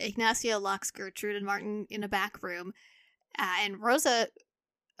Ignacio locks Gertrude and Martin in a back room, and Rosa,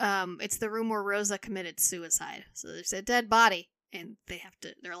 it's the room where Rosa committed suicide. So there's a dead body, and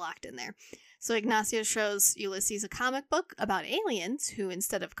they're locked in there. So Ignacio shows Ulysses a comic book about aliens who,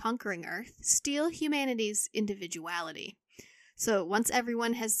 instead of conquering Earth, steal humanity's individuality. So once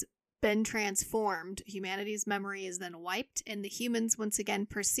everyone has been transformed, humanity's memory is then wiped, and the humans once again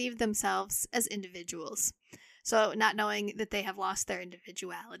perceive themselves as individuals. So not knowing that they have lost their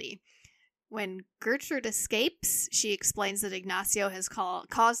individuality. When Gertrude escapes, she explains that Ignacio has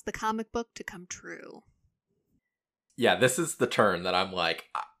caused the comic book to come true. Yeah, this is the turn that I'm like,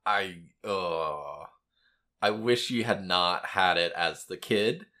 I wish you had not had it as the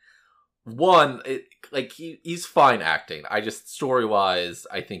kid. One, he's fine acting. I just, story-wise,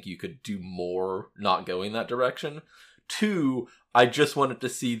 I think you could do more not going that direction. Two, I just wanted to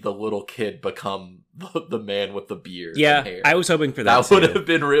see the little kid become the man with the beard and hair. I was hoping for that That would have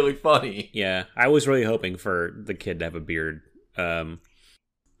been really funny. Yeah, I was really hoping for the kid to have a beard.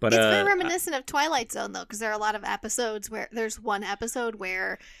 But it's very reminiscent of Twilight Zone, though, because there are a lot of episodes where there's one episode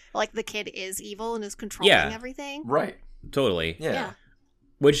where, like, the kid is evil and is controlling everything. Right. Totally. Yeah.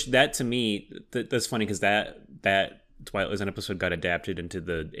 Which, that to me, that's funny, because that Twilight Zone episode got adapted into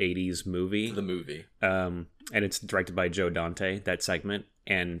the 80s movie. The movie. And it's directed by Joe Dante, that segment.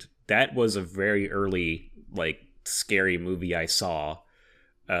 And that was a very early, like, scary movie I saw.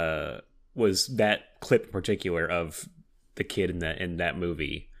 Was that clip in particular of the kid in that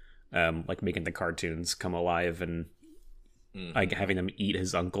movie. Like making the cartoons come alive and like having them eat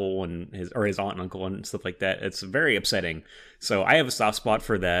his uncle and his aunt and uncle and stuff like that. It's very upsetting. So I have a soft spot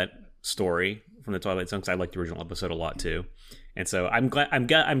for that story from the Twilight Zone because I liked the original episode a lot too. And so I'm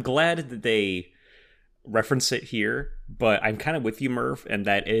glad that they reference it here, but I'm kind of with you, Murph, and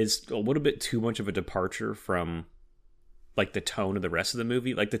that is a little bit too much of a departure from like the tone of the rest of the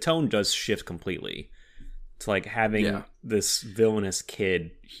movie. Like the tone does shift completely. It's like having this villainous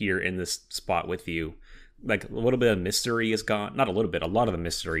kid here in this spot with you. Like a little bit of mystery is gone. Not a little bit. A lot of the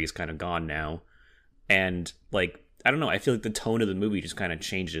mystery is kind of gone now. And like, I don't know. I feel like the tone of the movie just kind of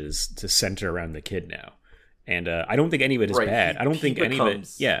changes to center around the kid now. And I don't think any of it is bad. I don't think any of it.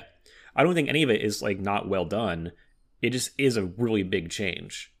 Yeah. I don't think any of it is like not well done. It just is a really big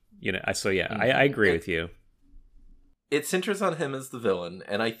change. You know. So yeah, I agree with you. It centers on him as the villain,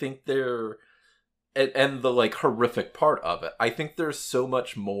 and I think they're. And the like horrific part of it, I think there's so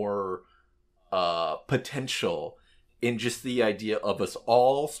much more potential in just the idea of us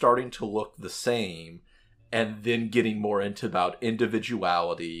all starting to look the same, and then getting more into about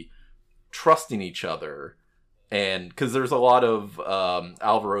individuality, trusting each other, and because there's a lot of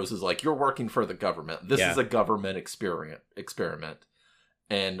Alvaro's is like, you're working for the government. This is a government experiment,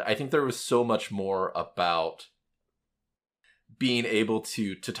 and I think there was so much more about being able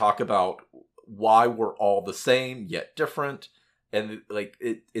to talk about why we're all the same yet different, and like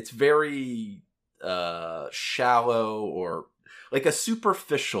it's very shallow or like a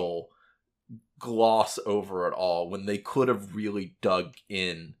superficial gloss over it all when they could have really dug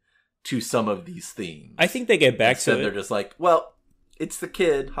in to some of these themes. I think they get back Instead, to it. They're just like, well, it's the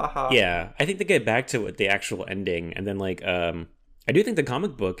kid, haha. Yeah, I think they get back to it, the actual ending, and then like I do think the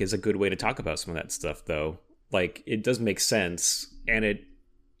comic book is a good way to talk about some of that stuff, though. Like it does make sense, and it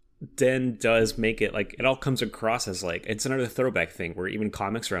then does make it like it all comes across as like it's another throwback thing where even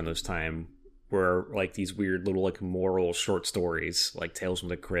comics around this time were like these weird little like moral short stories like Tales from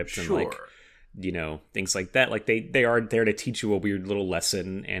the Crypt and like things like that. Like they are there to teach you a weird little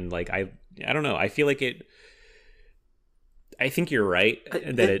lesson, and like I don't know, I feel like I think you're right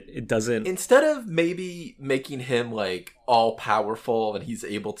that it doesn't. Instead of maybe making him like all powerful and he's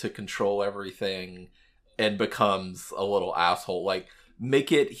able to control everything and becomes a little asshole, like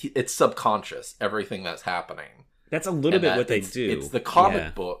make it's subconscious, everything that's happening. That's a little bit what they do. It's the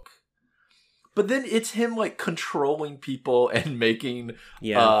comic book. But then it's him like controlling people and making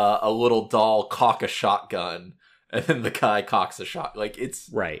a little doll cock a shotgun, and then the guy cocks a shot. Like it's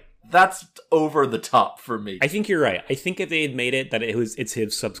right. That's over the top for me. I think you're right. I think if they had made it that it's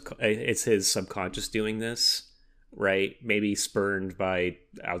his subconscious doing this, right? Maybe spurned by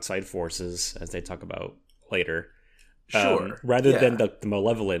outside forces, as they talk about later. Sure. Rather than the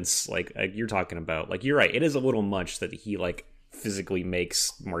malevolence, like you're talking about. Like you're right. It is a little much that he like physically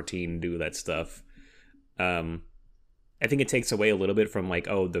makes Martine do that stuff. I think it takes away a little bit from like,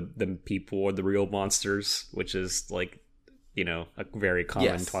 oh, the people are the real monsters, which is like, a very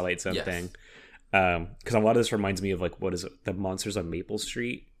common Twilight Zone thing. Because a lot of this reminds me of like, what is it? The monsters on Maple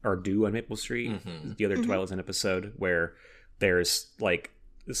Street, or Do on Maple Street, the other Twilight Zone episode, where there's like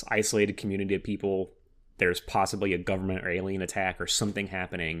this isolated community of people. There's possibly a government or alien attack or something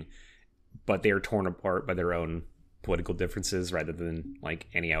happening, but they're torn apart by their own political differences rather than like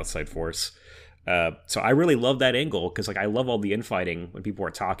any outside force. So I really love that angle, because like I love all the infighting when people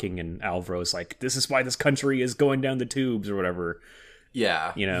are talking and Alvaro's like, this is why this country is going down the tubes or whatever.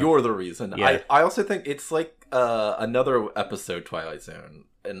 Yeah, you're the reason. Yeah. I also think it's like another episode Twilight Zone,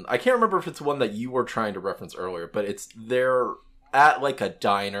 and I can't remember if it's one that you were trying to reference earlier, but they're at like a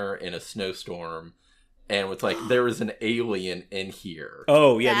diner in a snowstorm, and it's like there is an alien in here.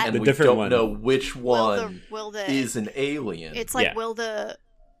 Oh yeah, and the we different don't one. know which one will is an alien. It's like will the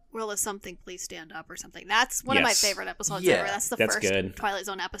something please stand up or something. That's one of my favorite episodes ever. That's the first good Twilight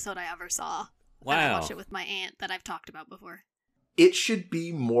Zone episode I ever saw. Wow. And I watched it with my aunt that I've talked about before. It should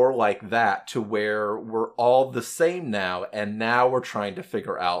be more like that, to where we're all the same now, and now we're trying to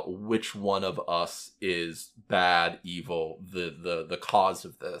figure out which one of us is bad, evil, the cause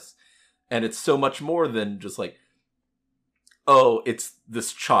of this. And it's so much more than just like, oh, it's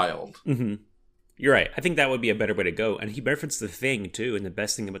this child. Mm-hmm. You're right. I think that would be a better way to go. And he referenced The Thing, too, and the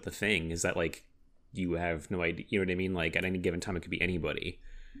best thing about The Thing is that, like, you have no idea, you know what I mean? Like, at any given time, it could be anybody.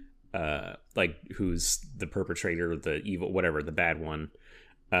 Like, who's the perpetrator, the evil, whatever, the bad one.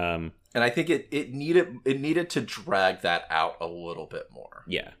 And I think it needed to drag that out a little bit more.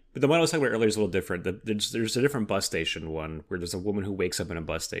 Yeah. But the one I was talking about earlier is a little different. There's a different bus station one, where there's a woman who wakes up in a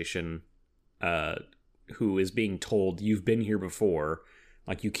bus station, who is being told, you've been here before.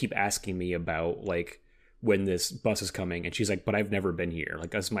 Like, you keep asking me about, like, when this bus is coming. And she's like, but I've never been here.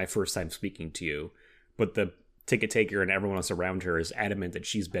 Like, that's my first time speaking to you. But the ticket taker and everyone else around her is adamant that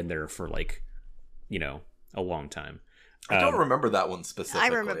she's been there for, like, a long time. I don't remember that one specifically.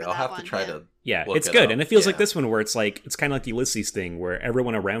 I remember I'll have to try to it's good. And it feels like this one, where it's like, it's kind of like the Ulysses thing, where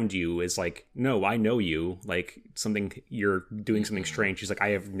everyone around you is like, no, I know you. Like, you're doing something strange. She's like, I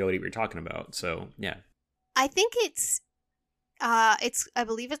have no idea what you're talking about. So, yeah. I think I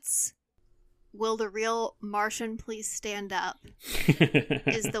believe it's Will the Real Martian Please Stand Up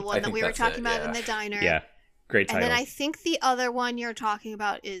is the one that we were talking about in the diner. Yeah, great title. And then I think the other one you're talking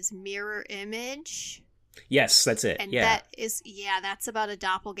about is Mirror Image. Yes, that's it. And that is, that's about a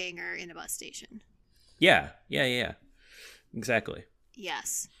doppelganger in a bus station. Yeah. Exactly.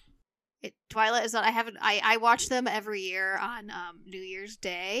 Yes. Twilight is not, I watch them every year on New Year's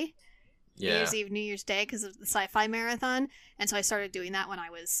Day. New Year's Eve, New Year's Day, because of the Sci-Fi Marathon, and so I started doing that when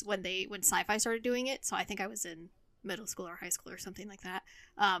Sci-Fi started doing it. So I think I was in middle school or high school or something like that.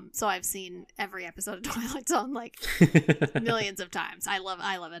 So I've seen every episode of Twilight Zone like millions of times. I love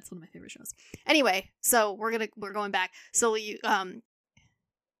it. It's one of my favorite shows. Anyway, so we're going back. So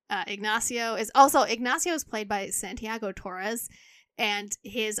Ignacio is played by Santiago Torres, and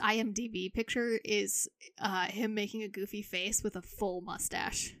his IMDb picture is him making a goofy face with a full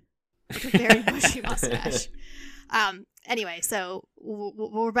mustache. Like a very bushy mustache. Anyway, so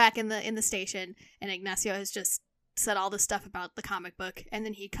we're back in the station, and Ignacio has just said all this stuff about the comic book, and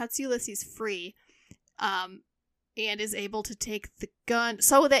then he cuts Ulysses free, and is able to take the gun,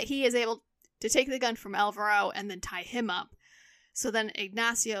 so that he is able to take the gun from Alvaro and then tie him up. So then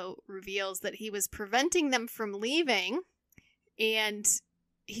Ignacio reveals that he was preventing them from leaving, and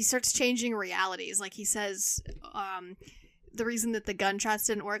he starts changing realities. Like, he says, the reason that the gunshots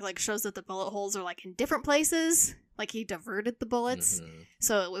didn't work, like, shows that the bullet holes are, like, in different places. Like, he diverted the bullets. Mm-hmm.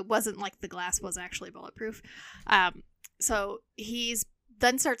 So it wasn't like the glass was actually bulletproof. So he's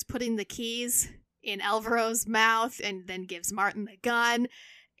then starts putting the keys in Alvaro's mouth, and then gives Martin the gun.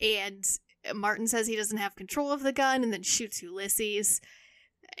 And Martin says he doesn't have control of the gun and then shoots Ulysses.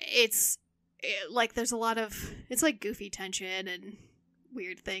 Like there's a lot of, it's like goofy tension and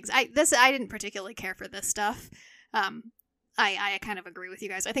weird things. I didn't particularly care for this stuff. I kind of agree with you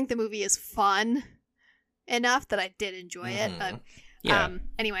guys. I think the movie is fun enough that I did enjoy it. But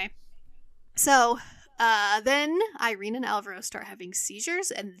anyway, so then Irene and Alvaro start having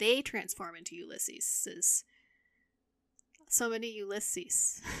seizures and they transform into Ulysses. So many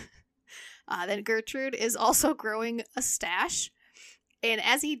Ulysses. Then Gertrude is also growing a stash. And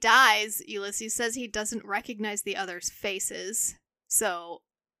as he dies, Ulysses says he doesn't recognize the others' faces. So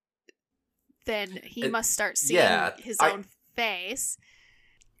then he must start seeing his own face.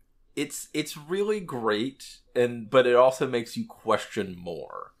 It's really great, but it also makes you question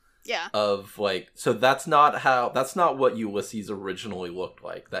more. Yeah. Of like, so that's not what Ulysses originally looked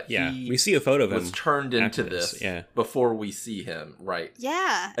like. We see a photo of him was turned into this before we see him, right?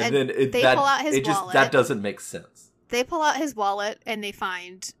 Yeah. And then they pull out his wallet. That doesn't make sense. They pull out his wallet and they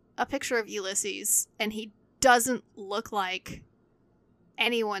find a picture of Ulysses, and he doesn't look like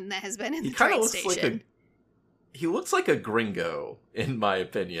anyone that has been in the train station. He looks like a gringo, in my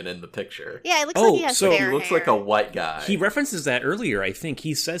opinion, in the picture. Yeah, it looks like he has fair hair. He looks like a white guy. He references that earlier, I think.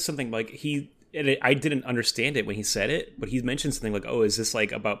 He says something like, I didn't understand it when he said it, but he mentioned something like, oh, is this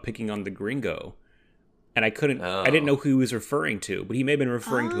like about picking on the gringo? And I didn't know who he was referring to, but he may have been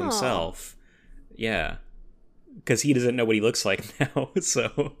referring to himself. Yeah. Because he doesn't know what he looks like now,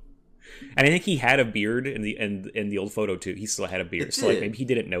 so... And I think he had a beard in the old photo too. He still had a beard, so like maybe he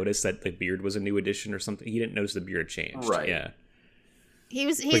didn't notice that the beard was a new addition or something. He didn't notice the beard changed. Right? Yeah. He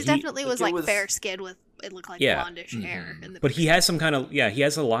definitely was fair skinned with it looked like blondish hair. In the but he has some kind of he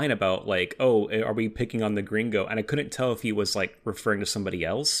has a line about like, oh, are we picking on the gringo? And I couldn't tell if he was like referring to somebody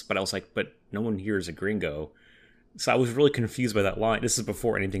else, but I was like, but no one here is a gringo, so I was really confused by that line. This is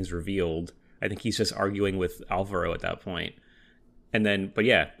before anything's revealed. I think he's just arguing with Alvaro at that point. And then, but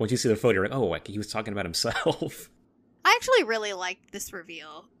yeah, once you see the photo, you're like, oh, like he was talking about himself. I actually really liked this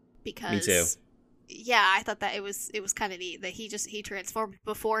reveal because... Me too. Yeah, I thought that it was kind of neat that he transformed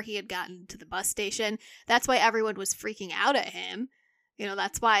before he had gotten to the bus station. That's why everyone was freaking out at him. You know,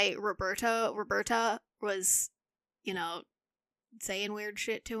 that's why Roberta was, you know, saying weird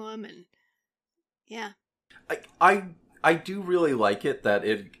shit to him, and yeah. I do really like it that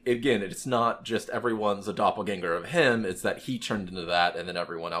it's not just everyone's a doppelganger of him, it's that he turned into that and then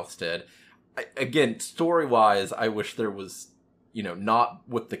everyone else did. Again, story-wise, I wish there was, you know, not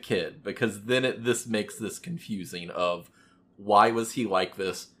with the kid, because then this makes this confusing of why was he like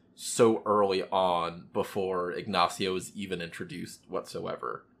this so early on before Ignacio was even introduced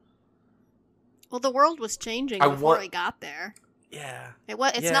whatsoever. Well, the world was changing before he got there. Yeah.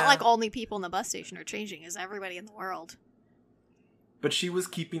 It's not like only people in the bus station are changing, it's everybody in the world. But she was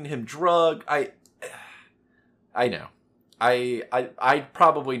keeping him drugged. I know. I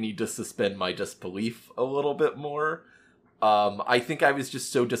probably need to suspend my disbelief a little bit more. I think I was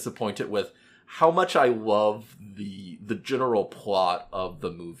just so disappointed with how much I love the general plot of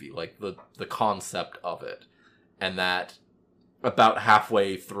the movie, like the concept of it. And that about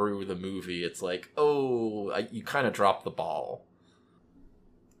halfway through the movie, it's like, you kind of dropped the ball.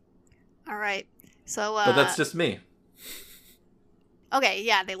 All right. So, but that's just me. Okay,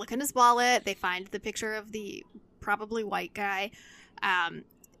 yeah, they look in his wallet, they find the picture of the probably white guy, and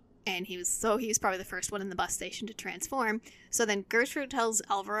he was probably the first one in the bus station to transform. So then Gertrude tells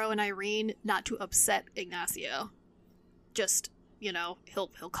Alvaro and Irene not to upset Ignacio. Just, you know, he'll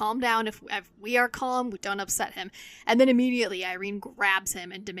calm down. If we are calm, we don't upset him. And then immediately Irene grabs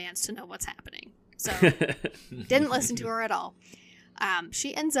him and demands to know what's happening. So didn't listen to her at all.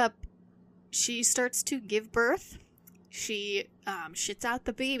 She starts to give birth. She shits out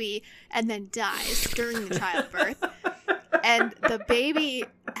the baby and then dies during the childbirth. And the baby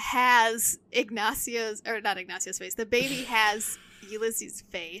has not Ignacio's face. The baby has Ulysses'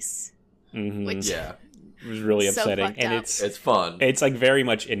 face. Mm-hmm. Which it was really upsetting. And it's fun. It's like very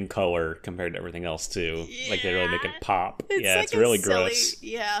much in color compared to everything else too. Yeah. Like they really make it pop. It's really silly, gross.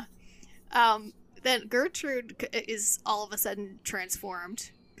 Yeah. Then Gertrude is all of a sudden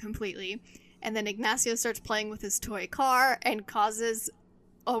transformed completely. And then Ignacio starts playing with his toy car and causes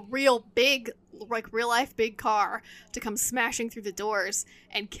a real life big car to come smashing through the doors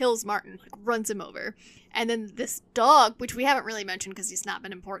and kills Martin, runs him over. And then this dog, which we haven't really mentioned because he's not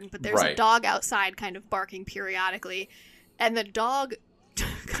been important, but there's a dog outside kind of barking periodically. And the dog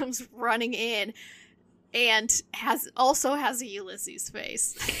comes running in and has a Ulysses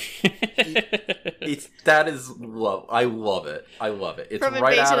face. That is love. I love it. It's from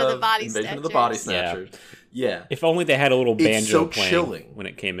right Invasion out of the Body Invasion Snatchers. of the Body Snatchers. Yeah. Yeah. If only they had a little banjo It's so playing chilling. when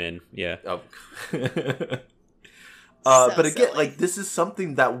it came in. Yeah. Oh. So But again, silly. like, this is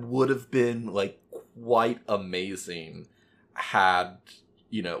something that would have been, like, quite amazing had,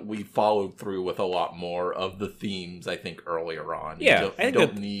 you know, we followed through with a lot more of the themes, I think, earlier on. Yeah, You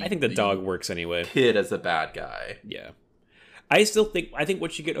don't need I think the dog works anyway. kid as a bad guy. Yeah. I think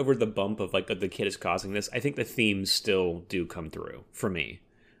once you get over the bump of like the kid is causing this, I think the themes still do come through for me.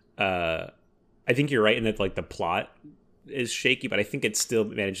 I think you're right in that like the plot is shaky, but I think it still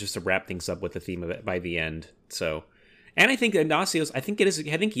manages to wrap things up with the theme of it by the end. So, and I think Ignacio's, I think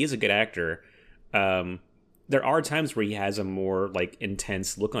he is a good actor. There are times where he has a more like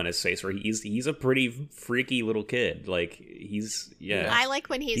intense look on his face, where he's a pretty freaky little kid. Like he's I like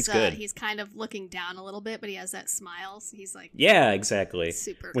when he's good. he's kind of looking down a little bit, but he has that smile. So he's like yeah, exactly.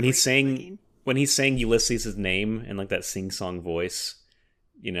 super. When he's creepy saying looking. when he's saying Ulysses' name and like that sing song voice,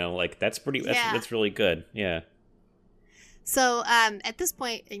 you know, like that's that's really good. Yeah. So at this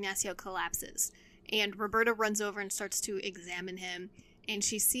point, Ignacio collapses, and Roberta runs over and starts to examine him, and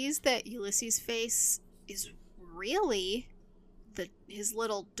she sees that Ulysses' face is really his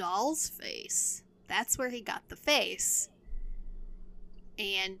little doll's face. That's where he got the face.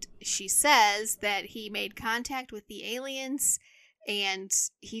 And she says that he made contact with the aliens and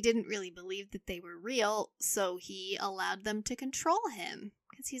he didn't really believe that they were real, so he allowed them to control him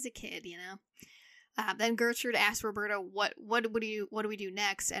because he's a kid, you know. Then Gertrude asks Roberta, what do we do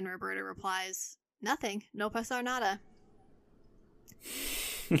next? And Roberta replies, nothing, no pasa nada.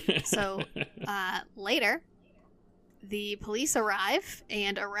 So later, the police arrive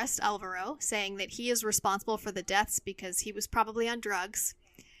and arrest Alvaro, saying that he is responsible for the deaths because he was probably on drugs.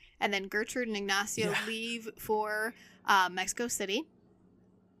 And then Gertrude and Ignacio leave for Mexico City.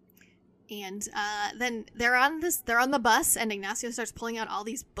 And then they're on the bus, and Ignacio starts pulling out all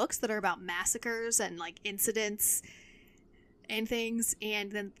these books that are about massacres and like incidents and things.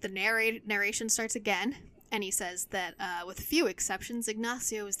 And then the narration starts again, and he says that with few exceptions,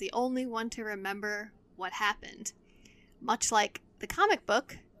 Ignacio is the only one to remember what happened, much like the comic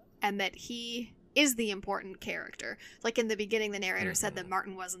book, and that he is the important character. Like in the beginning, the narrator said that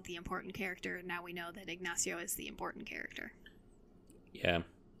Martin wasn't the important character, and now we know that Ignacio is the important character. Yeah.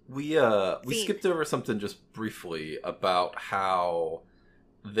 We skipped over something just briefly about how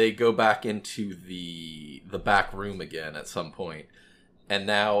they go back into the back room again at some point. And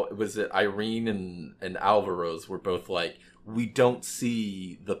now, was it Irene and Alvaro's were both like, we don't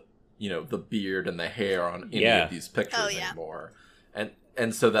see the beard and the hair on any of these pictures anymore.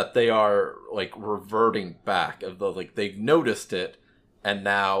 And so that they are like reverting back of the, like, they've noticed it and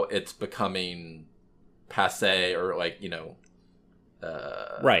now it's becoming passé, or like, you know,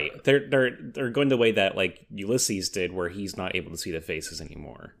 right. They're going the way that like Ulysses did, where he's not able to see the faces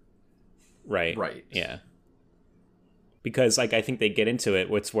anymore. Right. Right. Yeah. Because like I think they get into it,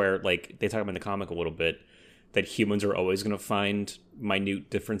 it's where like they talk about in the comic a little bit that humans are always going to find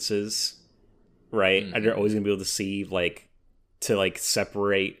minute differences, right? And they're always going to be able to see to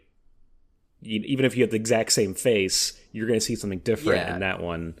separate. Even if you have the exact same face, you're going to see something different in that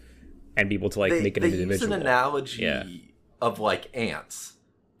one, and be able to make it an individual. They use an analogy of like ants,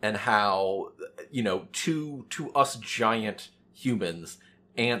 and how, you know, to us giant humans,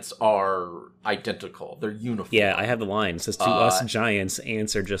 ants are identical. They're uniform. Yeah, I have the line. It says, to us giants,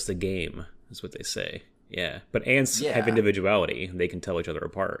 ants are just a game, is what they say. Yeah. But ants have individuality. They can tell each other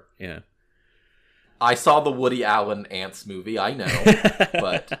apart. Yeah. I saw the Woody Allen Ants movie, I know.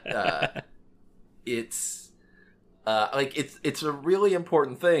 But it's a really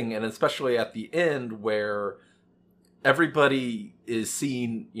important thing, and especially at the end where everybody is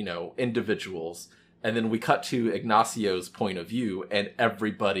seeing, you know, individuals, and then we cut to Ignacio's point of view, and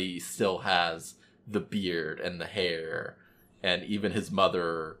everybody still has the beard and the hair, and even his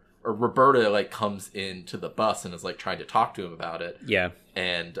mother, or Roberta, like, comes into the bus and is, like, trying to talk to him about it. Yeah.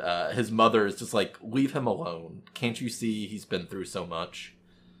 And his mother is just like, leave him alone. Can't you see he's been through so much?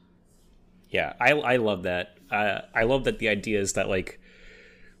 Yeah, I love that. I love that the idea is that, like,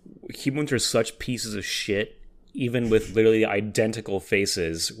 humans are such pieces of shit. Even with literally identical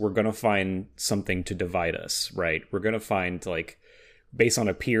faces, we're going to find something to divide us, right? We're going to find, like, based on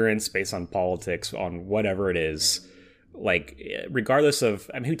appearance, based on politics, on whatever it is, like, regardless of,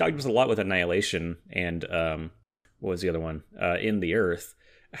 I mean, he talked about a lot with Annihilation and, what was the other one? In the Earth,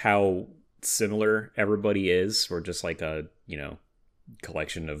 how similar everybody is. We're just like a, you know,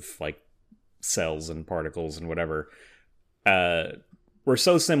 collection of, like, cells and particles and whatever. We're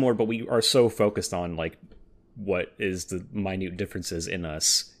so similar, but we are so focused on, like, what is the minute differences in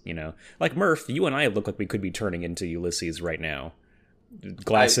us, you know? Like Murph, you and I look like we could be turning into Ulysses right now.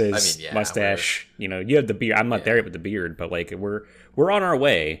 glasses, yeah, mustache. You know, you have the beard. I'm not there yet with the beard, but like we're on our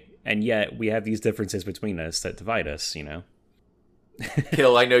way, and yet we have these differences between us that divide us. You know.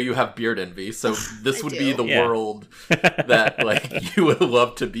 Kill, I know you have beard envy, so this would be the Yeah. world that like you would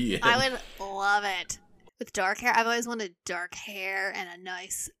love to be in. I would love it. With dark hair, I've always wanted dark hair and a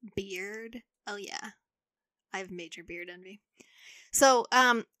nice beard. Oh yeah. I have major beard envy. So,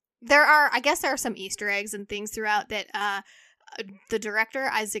 I guess there are some Easter eggs and things throughout that the director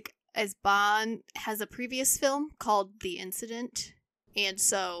Isaac Esban has a previous film called The Incident, and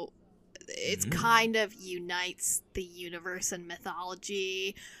so it's kind of unites the universe and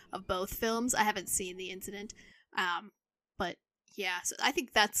mythology of both films. I haven't seen The Incident, but yeah, so I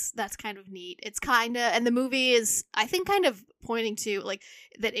think that's kind of neat. It's kind of, and the movie is, I think, kind of pointing to like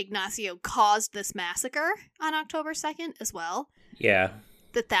that Ignacio caused this massacre on October 2nd as well. Yeah.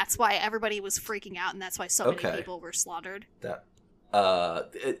 That's why everybody was freaking out, and that's why so many people were slaughtered. That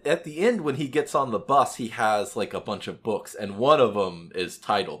at the end when he gets on the bus, he has like a bunch of books, and one of them is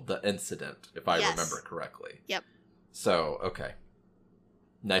titled The Incident, if I remember correctly. Yep. So, okay.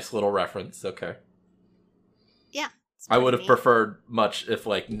 Nice little reference, okay. Yeah. I would have preferred much if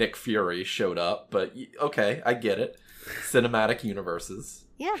like Nick Fury showed up, but okay, I get it. Cinematic universes.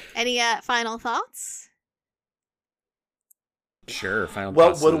 Yeah. Any final thoughts? Sure. Final Well,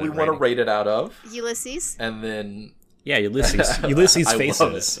 thoughts what do on we the want to rating. rate it out of? Ulysses? And then... Yeah, Ulysses. Ulysses I love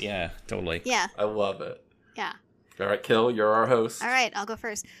faces. it. Yeah, totally. Yeah. I love it. Yeah. All right, Kill, you're our host. All right, I'll go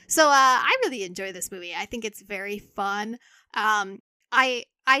first. So I really enjoy this movie. I think it's very fun.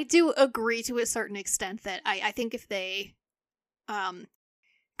 I do agree to a certain extent that I think if they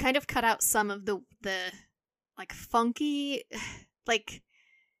kind of cut out some of the like funky, like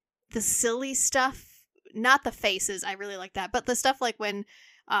the silly stuff, not the faces, I really like that, but the stuff like when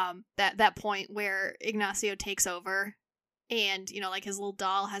that point where Ignacio takes over and, you know, like his little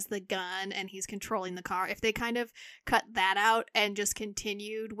doll has the gun and he's controlling the car. If they kind of cut that out and just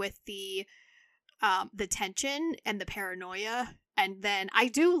continued with the tension and the paranoia, and then I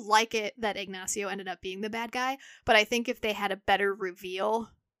do like it that Ignacio ended up being the bad guy, but I think if they had a better reveal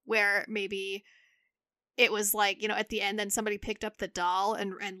where maybe it was like, you know, at the end then somebody picked up the doll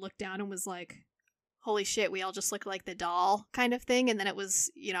and looked down and was like, holy shit, we all just look like the doll kind of thing. And then it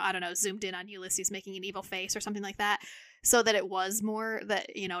was, you know, I don't know, zoomed in on Ulysses making an evil face or something like that. So that it was more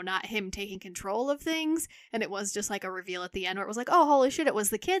that, you know, not him taking control of things. And it was just like a reveal at the end where it was like, oh, holy shit, it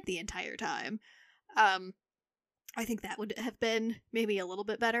was the kid the entire time. I think that would have been maybe a little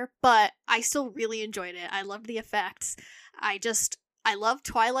bit better, but I still really enjoyed it. I loved the effects. I love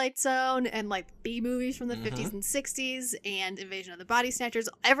Twilight Zone and like B movies from the 50s and 60s and Invasion of the Body Snatchers.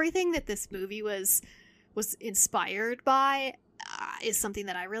 Everything that this movie was inspired by is something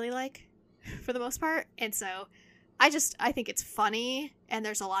that I really like for the most part. And so I think it's funny and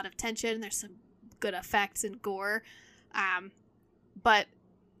there's a lot of tension. There's some good effects and gore. But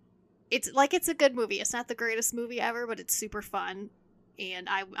it's a good movie. It's not the greatest movie ever, but it's super fun. And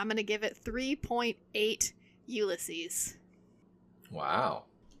I'm going to give it 3.8 Ulysses. Wow.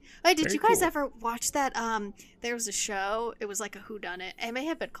 Wait, did Very you guys cool. ever watch that? There was a show. It was like a whodunit. It may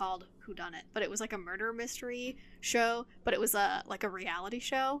have been called Whodunit, but it was like a murder mystery show. But it was like a reality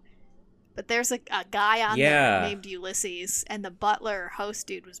show. But there's a guy on there named Ulysses, and the butler host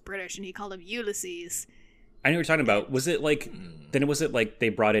dude was British, and he called him Ulysses. I know what you're talking about. Was it like then was it like they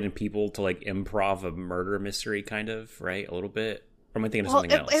brought in people to like improv a murder mystery kind of, right? A little bit? Or am I thinking of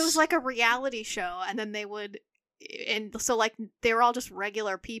something else? It was like a reality show, and then they would, and so like they were all just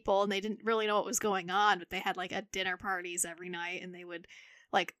regular people, and they didn't really know what was going on, but they had like a dinner parties every night, and they would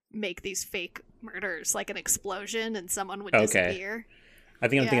like make these fake murders, like an explosion, and someone would disappear. I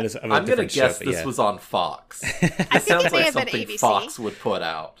think I'm thinking of a I'm going to different guess show, this was on Fox. I It think sounds it may like have been something ABC. Fox would put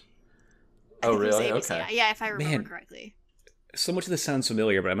out. I Oh, think it was really? ABC. Okay. Yeah, if I remember Man. correctly. So much of this sounds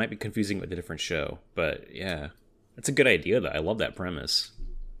familiar, but I might be confusing it with a different show. But yeah, that's a good idea, though. I love that premise.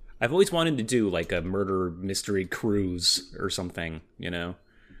 I've always wanted to do like a murder mystery cruise or something, you know?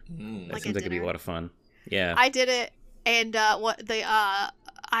 That Like seems a like it'd be a dinner. lot of fun. Yeah. I did it, and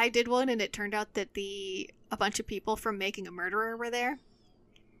I did one, and it turned out that a bunch of people from Making a Murderer were there,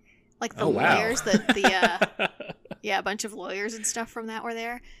 like the Oh, wow. lawyers, yeah, a bunch of lawyers and stuff from that were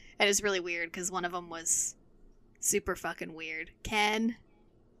there, and it's really weird because one of them was super fucking weird. Ken,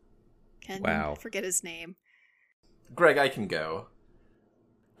 Wow. I forget his name. Greg, I can go.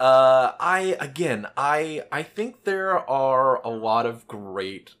 I think there are a lot of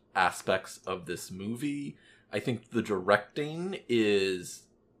great aspects of this movie. I think the directing is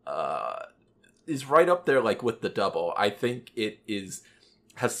right up there, like with The Double. I think it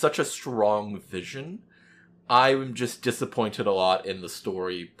has such a strong vision. I'm just disappointed a lot in the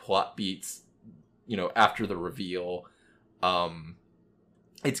story plot beats, after the reveal.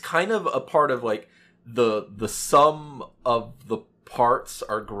 It's kind of a part of like the sum of the parts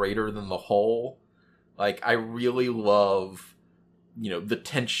are greater than the whole. Like, I really love, the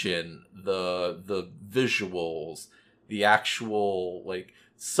tension, the visuals, the actual, like,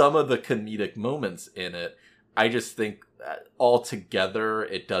 some of the comedic moments in it. I just think that altogether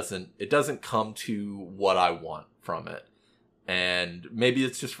it doesn't come to what I want from it. And maybe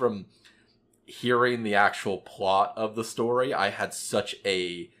it's just from hearing the actual plot of the story. I had such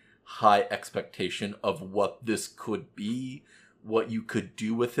a high expectation of what this could be, what you could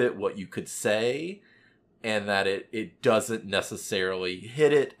do with it, what you could say, and that it doesn't necessarily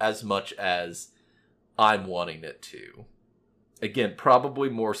hit it as much as I'm wanting it to. Again, probably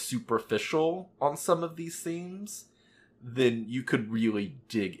more superficial on some of these themes than you could really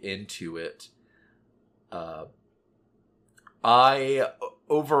dig into it.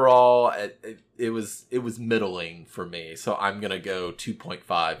 Overall, it was middling for me, so I'm gonna go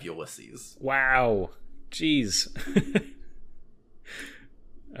 2.5 Ulysses. Wow, jeez.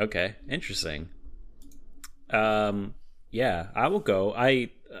 Okay, interesting. Yeah, I will go. I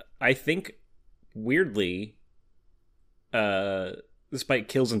think weirdly, despite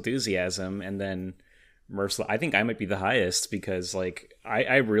Kill's enthusiasm and then Murph's, I think I might be the highest because like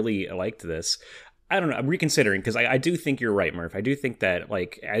I really liked this. I don't know. I'm reconsidering because I do think you're right, Murph. I do think that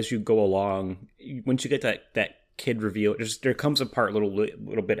like as you go along, once you get that kid reveal, there comes a part little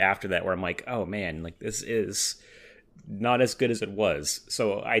bit after that where I'm like, oh man, like this is not as good as it was.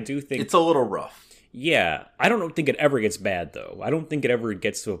 So I do think it's a little rough. Yeah, I don't think it ever gets bad though. I don't think it ever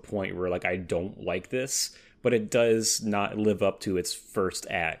gets to a point where like I don't like this, but it does not live up to its first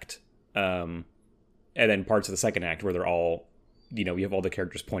act. And then parts of the second act where they're all, you have all the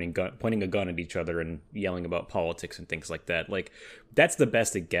characters pointing a gun at each other and yelling about politics and things like that. Like, that's the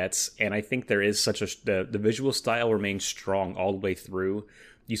best it gets. And I think there is such the visual style remains strong all the way through.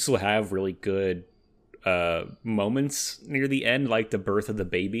 You still have really good moments near the end, like the birth of the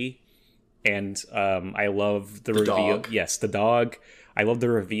baby. And I love the reveal. Dog. Yes, the dog. I love the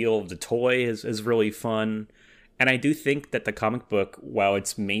reveal of the toy is really fun. And I do think that the comic book, while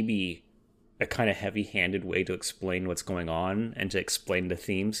it's maybe a kind of heavy-handed way to explain what's going on and to explain the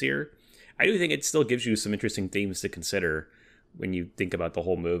themes here, I do think it still gives you some interesting themes to consider when you think about the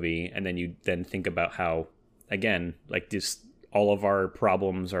whole movie, and then you think about how, again, like just all of our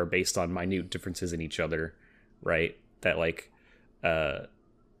problems are based on minute differences in each other, right? That like,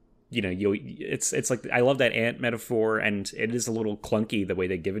 it's like, I love that ant metaphor, and it is a little clunky the way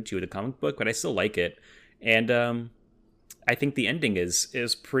they give it to you in the comic book, but I still like it. And I think the ending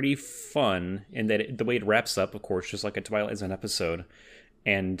is pretty fun in that the way it wraps up, of course, just like a Twilight Zone episode.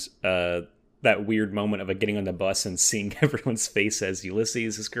 And that weird moment of it getting on the bus and seeing everyone's face as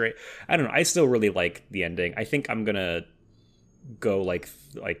Ulysses is great. I don't know. I still really like the ending. I think I'm going to go like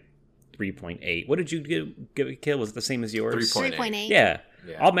 3.8. What did you give Kill? Was it the same as yours? 3.8. Yeah.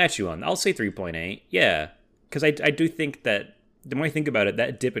 I'll match you on. I'll say 3.8. Yeah. Because I do think that the more I think about it,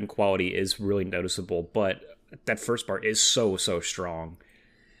 that dip in quality is really noticeable, but that first part is so strong,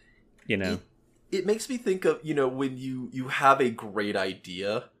 It makes me think of, when you have a great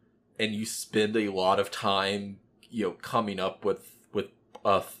idea and you spend a lot of time, coming up with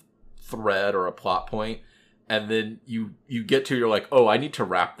a thread or a plot point, and then you get to, you're like, oh, I need to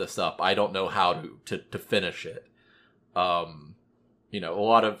wrap this up. I don't know how to finish it. A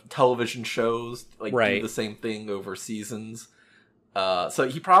lot of television shows do the same thing over seasons. So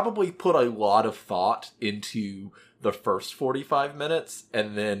he probably put a lot of thought into the first 45 minutes,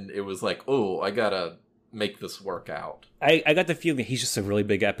 and then it was like, oh, I gotta make this work out. I got the feeling that he's just a really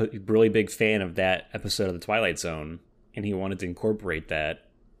big fan of that episode of The Twilight Zone, and he wanted to incorporate that,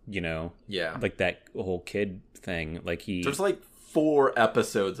 Yeah. like that whole kid thing. Like There's like 4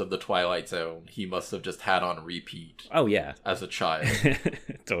 episodes of The Twilight Zone he must have just had on repeat. Oh, yeah. As a child.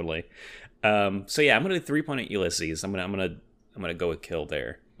 Totally. So yeah, I'm gonna do 3.8 Ulysses. I'm gonna go with Kill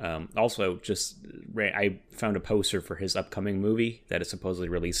there. Also, I found a poster for his upcoming movie that is supposedly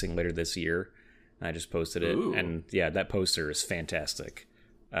releasing later this year. I just posted it. Ooh. And yeah, that poster is fantastic.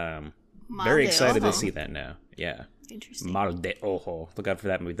 Very excited to see that now. Yeah. Interesting. Mal de Ojo. Look out for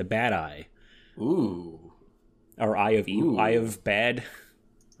that movie. The Bad Eye. Ooh. Or Eye of Evil. Eye of Bad.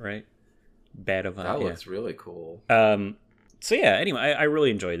 Right? Bad of Eye. That looks really cool. So yeah, anyway, I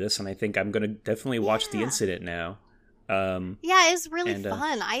really enjoyed this, and I think I'm going to definitely watch The Incident now. Yeah, it's really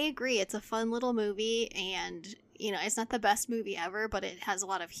fun. I agree. It's a fun little movie, and it's not the best movie ever, but it has a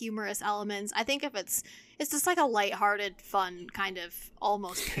lot of humorous elements. I think if it's just like a lighthearted, fun kind of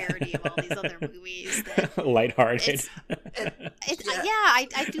almost parody of all these other movies. That lighthearted.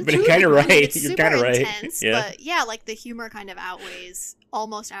 I do. But you're kind of right. It's You're super kind of right. intense, Yeah. but yeah, like the humor kind of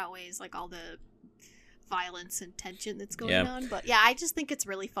almost outweighs like all the violence and tension that's going on. But yeah, I just think it's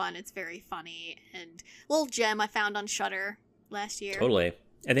really fun. It's very funny and little gem I found on Shudder last year. Totally.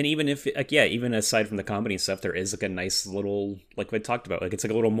 And then even if, like, yeah, even aside from the comedy stuff, there is like a nice little, like we talked about, like it's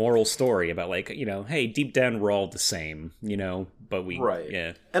like a little moral story about like, hey, deep down we're all the same, but we, right.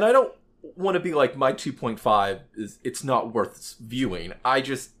 Yeah. And I don't want to be like my 2.5 is it's not worth viewing.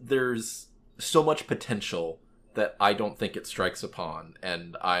 There's so much potential that I don't think it strikes upon,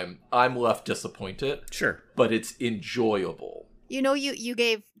 and I'm left disappointed. Sure. But it's enjoyable. You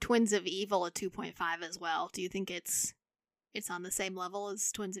gave Twins of Evil a 2.5 as well. Do you think it's on the same level as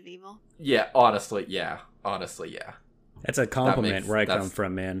Twins of Evil? Yeah, honestly, yeah. That's a compliment where I come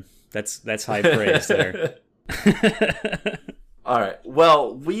from, man. That's high praise there. All right.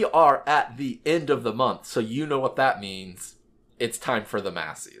 Well, we are at the end of the month, so you know what that means. It's time for the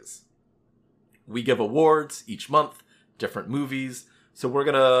Massies. We give awards each month, different movies. So we're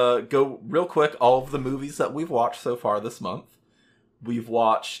going to go real quick, all of the movies that we've watched so far this month. We've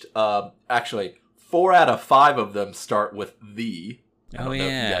watched, actually, 4 out of 5 of them start with the. I don't know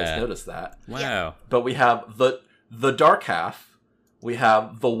if you guys noticed that. Wow. Yeah. But we have the Dark Half. We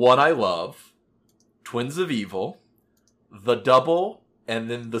have The One I Love, Twins of Evil, The Double, and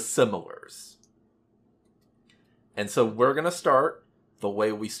then The Similars. And so we're going to start the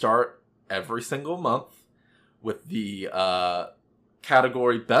way we start every single month with the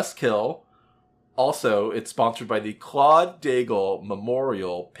category Best Kill. Also, it's sponsored by the Claude Daigle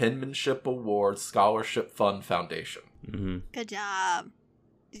Memorial Penmanship Award Scholarship Fund Foundation. Mm-hmm. Good job.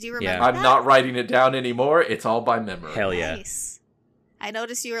 Did you remember Yeah. that? I'm not writing it down anymore. It's all by memory. Hell yeah. Nice. I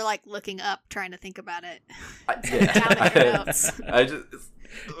noticed you were like looking up, trying to think about it. Yeah. Down at your notes. I just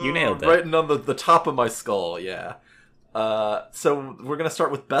You nailed it. Written on the top of my skull, yeah. So we're gonna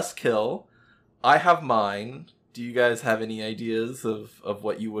start with Best Kill. I have mine. Do you guys have any ideas of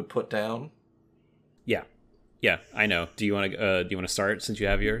what you would put down? Yeah, I know. Do you want to start since you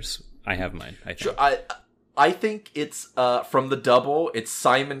have yours? I have mine. I think. Sure, I think it's from The Double. It's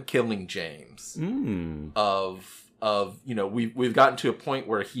Simon killing James. We've gotten to a point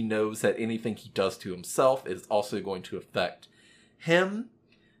where he knows that anything he does to himself is also going to affect him,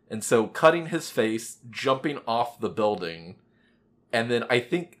 and so cutting his face, jumping off the building, and then I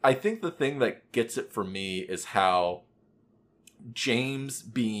think the thing that gets it for me is how James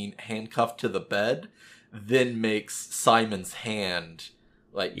being handcuffed to the bed then makes Simon's hand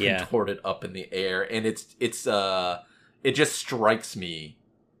contorted up in the air, and it just strikes me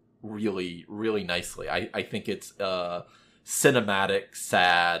really, really nicely. I think it's cinematic,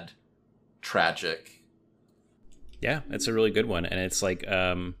 sad, tragic. Yeah, it's a really good one, and it's like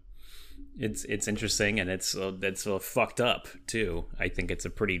it's interesting, and it's fucked up too. I think it's a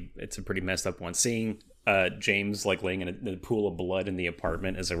pretty messed up one. Seeing James like laying in a pool of blood in the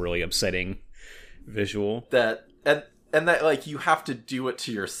apartment is a really upsetting visual. And that like you have to do it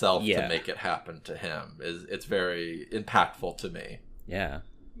to yourself to make it happen to him it's very impactful to me. Yeah,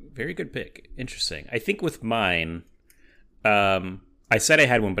 very good pick. Interesting. I think with mine, I said I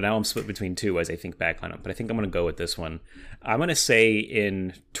had one, but now I'm split between two as I think back on it. But I think I'm going to go with this one. I'm going to say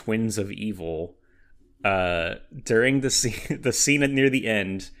in Twins of Evil, during the scene near the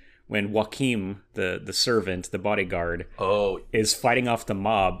end when Joaquin, the servant, the bodyguard, is fighting off the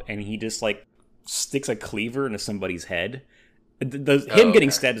mob, and he just like sticks a cleaver into somebody's head. Him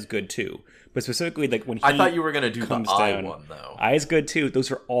getting stabbed is good too, but specifically like when I thought you were gonna do the eye down, one though. Eye's good too. Those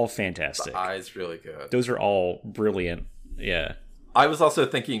are all fantastic. The eye's really good. Those are all brilliant. Yeah. I was also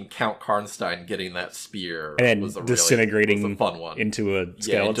thinking Count Karnstein getting that spear and was disintegrating was a fun one into a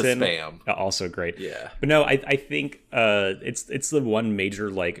skeleton. Yeah, into Spam. Also great. Yeah. But no, I think it's the one major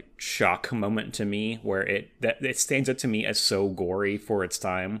like shock moment to me where it stands out to me as so gory for its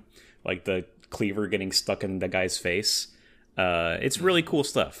time, like the cleaver getting stuck in the guy's face. It's really cool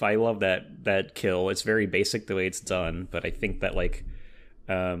stuff. I love that kill. It's very basic the way it's done, but I think that like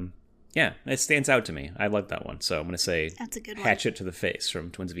yeah, it stands out to me. I love that one. So I'm going to say that's a good one. Hatchet to the Face from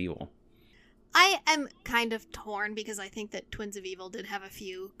Twins of Evil. I am kind of torn because I think that Twins of Evil did have a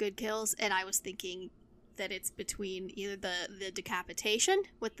few good kills, and I was thinking that it's between either the decapitation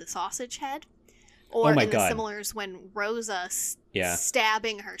with the sausage head or the Similars when Rosa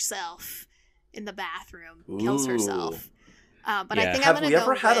stabbing herself in the bathroom kills herself. But I think have we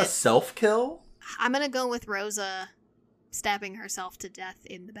ever had a self-kill? I'm going to go with Rosa stabbing herself to death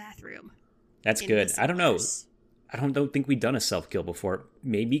in the bathroom. That's good. I don't know. I don't think we've done a self-kill before.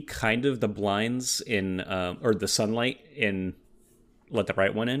 Maybe kind of the blinds in, or the sunlight in Let the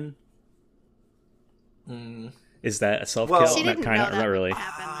Right One In. Is that a self-kill? Well, she didn't know that not really. would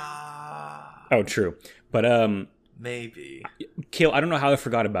happen, Oh, true. But maybe kill. I don't know how I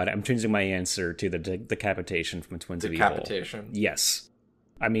forgot about it. I'm changing my answer to the decapitation from Twins of Evil. decapitation. Yes.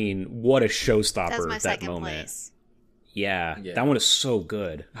 I mean, what a though. showstopper That's my that second moment. place. Yeah, Yeah. that one is so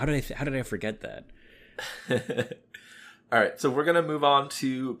good. How did I forget that? All right, so we're gonna move on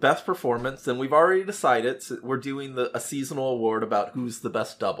to best performance, and we've already decided we're doing a seasonal award about who's the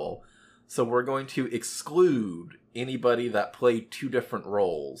best double. So we're going to exclude anybody that played two different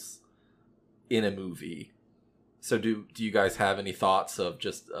roles in a movie. So do you guys have any thoughts of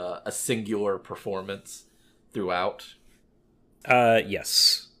just a singular performance throughout?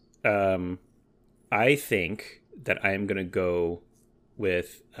 Yes. I think that I'm gonna go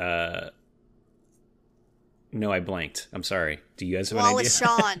with no, I blanked. I'm sorry. Do you guys have Wallace an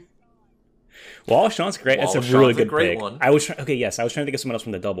idea? Shawn. Wallace Shawn's great. That's Wallace a really Shawn's a good great pick. one. I was okay. Yes, I was trying to think of someone else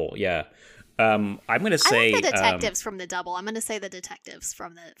from the double. Yeah. I'm gonna say I like the detectives from the double. I'm going to say the detectives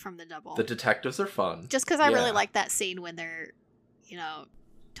from the double. The detectives are fun. Just because I really Yeah. like that scene when they're,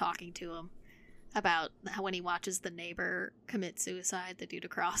 talking to him about how when he watches the neighbor commit suicide, the dude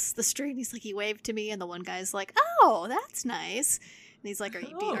across the street. He's like, he waved to me, and the one guy's like, "Oh, that's nice." And he's like, "Are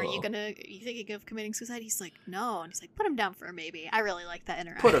you thinking of committing suicide?" He's like, "No." And he's like, "Put him down for a maybe." I really like that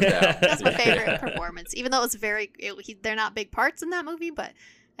interaction. Put him down. That's my favorite performance, even though they're not big parts in that movie, but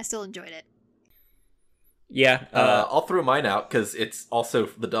I still enjoyed it. yeah. I'll throw mine out because it's also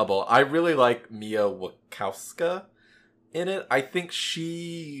the double. I really like Mia Wasikowska in it. I think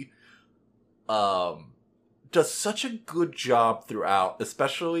she does such a good job throughout,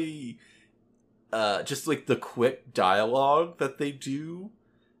 especially just like the quick dialogue that they do,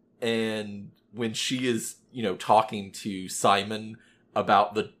 and when she is talking to Simon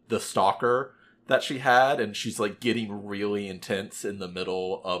about the stalker that she had, and she's like getting really intense in the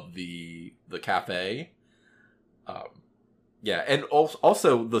middle of the cafe. Yeah, and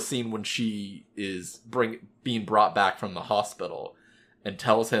also the scene when she is being brought back from the hospital and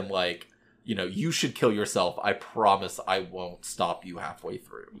tells him, like, you should kill yourself. I promise I won't stop you halfway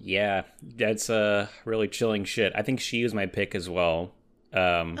through. Yeah, that's really chilling shit. I think she was my pick as well.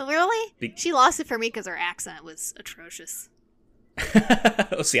 Oh, really? the- She lost it for me because her accent was atrocious.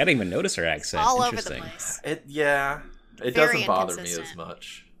 Oh, see, I didn't even notice her accent. All over the Interesting. place. It Very doesn't bother me as inconsistent.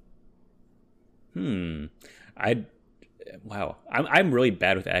 much. Wow, I'm really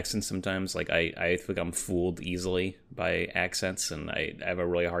bad with accents sometimes. Like I think I'm fooled easily by accents, and I have a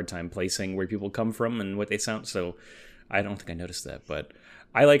really hard time placing where people come from and what they sound. So I don't think I noticed that, but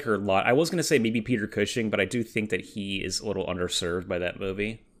I like her a lot. I was gonna say maybe Peter Cushing, but I do think that he is a little underserved by that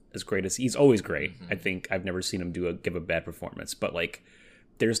movie. As great as he's always great, I think I've never seen him give a bad performance. But like,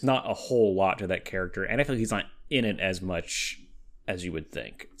 there's not a whole lot to that character, and I feel like he's not in it as much as you would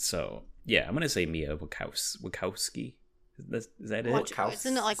think. So yeah, I'm gonna say Mia Wasikowski. Is that it?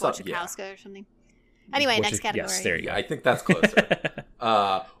 Isn't it like Something, yeah. Wachowska or something? Anyway, next category. Yes, there you Yeah, go. I think that's closer.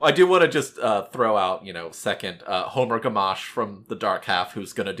 I do want to just throw out, second, Homer Gamache from The Dark Half,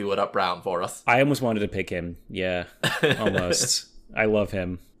 who's going to do it up brown for us. I almost wanted to pick him. Yeah, almost. I love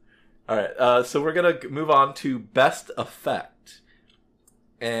him. All right, so we're going to move on to Best Effect.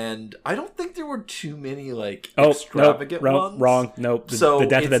 And I don't think there were too many, extravagant ones. Wrong. Nope. The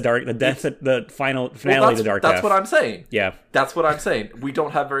death of the dark. The finale of the dark. That's what I'm saying. Yeah. That's what I'm saying. We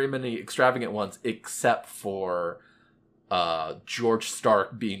don't have very many extravagant ones, except for George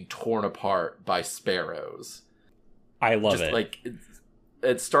Stark being torn apart by sparrows. I love Just it. like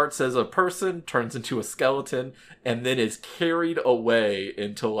it starts as a person, turns into a skeleton, and then is carried away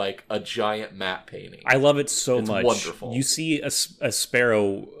into like a giant matte painting. I love it so It's much. wonderful. You see a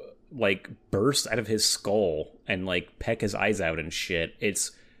sparrow like burst out of his skull and like peck his eyes out and shit.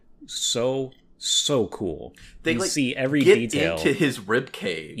 It's so cool. They you see every get detail into his rib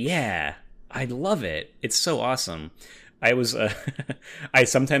cage. Yeah, I love it. It's so awesome. I was, I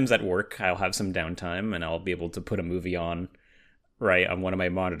sometimes at work I'll have some downtime and I'll be able to put a movie on, right, on one of my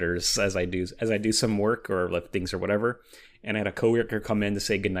monitors as I do some work or lift things or whatever. And I had a coworker come in to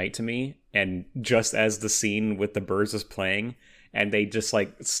say goodnight to me, and just as the scene with the birds was playing, and they just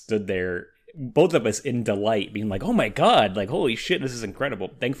like stood there, both of us in delight, being like, "Oh my god! Like, holy shit, this is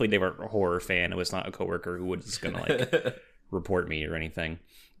incredible!" Thankfully, they were a horror fan. It was not a coworker who was just gonna like report me or anything.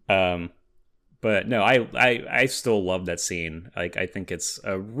 But no, I still love that scene. Like, I think it's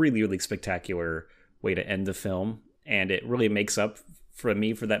a really, really spectacular way to end the film, and it really makes up for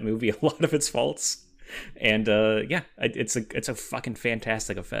me for that movie a lot of its faults. And yeah, it's a fucking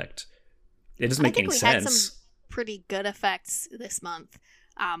fantastic effect. It doesn't make any sense. pretty good effects this month.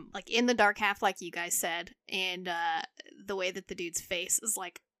 Like in the dark half, like you guys said, and the way that the dude's face is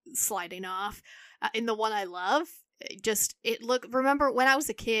like sliding off. In the one I love, remember when I was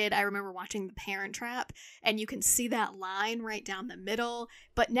a kid, I remember watching The Parent Trap, and you can see that line right down the middle,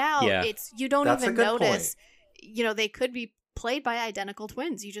 but now you don't That's even a good notice, point. They could be played by identical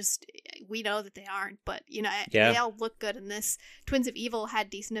twins. We know that they aren't, but Yeah. they all look good in this. Twins of Evil had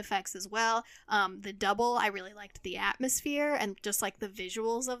decent effects as well. The Double, I really liked the atmosphere and just like the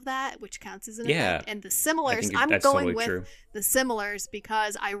visuals of that, which counts as an effect. And the Similars, I'm that's going totally with true. the Similars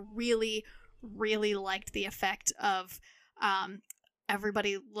because I really, really liked the effect of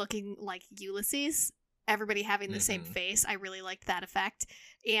everybody looking like Ulysses, everybody having the same face. I really liked that effect,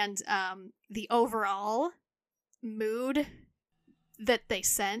 and the overall mood that they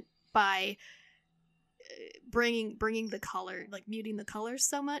sent by bringing the color, like muting the colors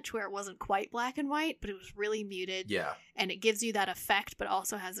so much where it wasn't quite black and white, but it was really muted. Yeah. And it gives you that effect, but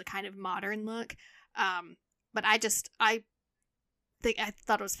also has a kind of modern look. But I thought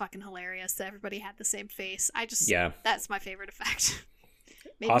it was fucking hilarious that everybody had the same face. That's my favorite effect.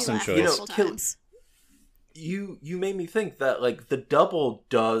 Made Awesome me laugh choice. multiple times. You made me think that like the Double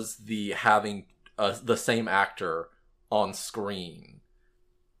does the having the same actor on screen.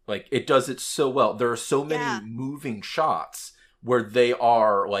 Like it does it so well. There are so many moving shots where they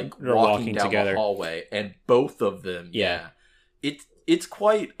are like walking down together. the hallway, and both of them. It's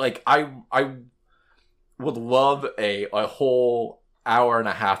quite like I would love a whole hour and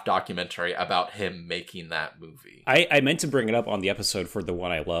a half documentary about him making that movie. I meant to bring it up on the episode for The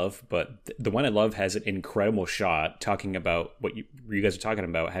One I Love, but The One I Love has an incredible shot talking about what you guys are talking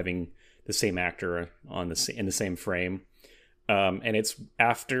about, having the same actor in the same frame. And it's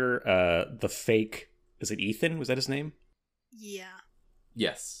after the fake, is it Ethan? Was that his name? Yeah.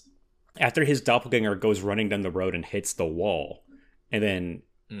 Yes. After his doppelganger goes running down the road and hits the wall. And then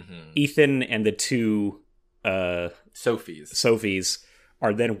Ethan and the two Sophies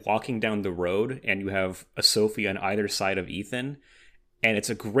are then walking down the road, and you have a Sophie on either side of Ethan. And it's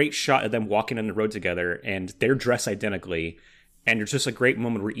a great shot of them walking down the road together, and they're dressed identically. And there's just a great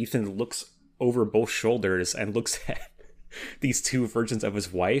moment where Ethan looks over both shoulders and looks at these two versions of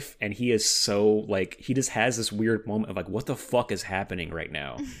his wife, and he is so like, he just has this weird moment of like, what the fuck is happening right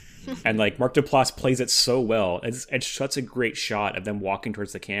now? And like Mark Duplass plays it so well. It's such a great shot of them walking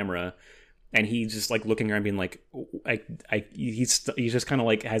towards the camera, and he's just like looking around being like, he's just kind of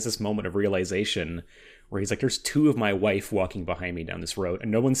like has this moment of realization where he's like, there's two of my wife walking behind me down this road,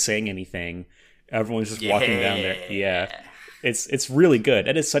 and no one's saying anything. Everyone's just walking down there. Yeah. It's really good.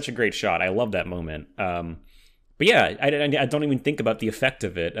 It is such a great shot. I love that moment. But yeah, I don't even think about the effect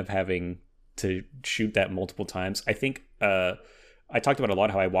of it, of having to shoot that multiple times. I think I talked about a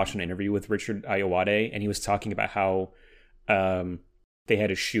lot how I watched an interview with Richard Ayoade, and he was talking about how they had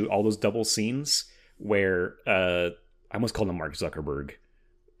to shoot all those double scenes where I almost called him Mark Zuckerberg.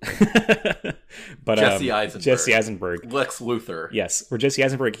 But Jesse Eisenberg. Lex Luthor. Yes, where Jesse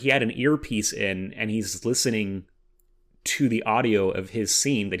Eisenberg, he had an earpiece in, and he's listening to the audio of his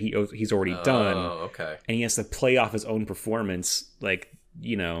scene that he's already done. Oh, okay. And he has to play off his own performance, like,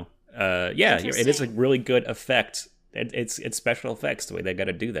 it is a really good effect. It's special effects the way they got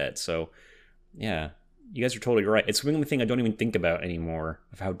to do that. So, yeah, you guys are totally right. It's the only thing I don't even think about anymore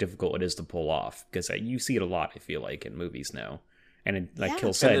of how difficult it is to pull off, because you see it a lot, I feel like, in movies now. And like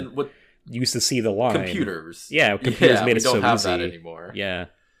Kill said, you used to see the line. Computers. Yeah, computers made it so easy. We don't have that anymore. Yeah.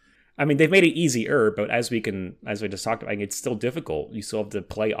 I mean, they've made it easier, but as we just talked about, it's still difficult. You still have to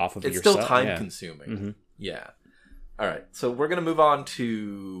play off of it yourself. It's still time-consuming. Mm-hmm. Yeah. All right, so we're going to move on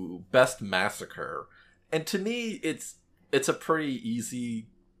to Best Massacre. And to me, it's a pretty easy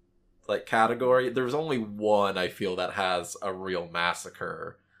category. There's only one I feel that has a real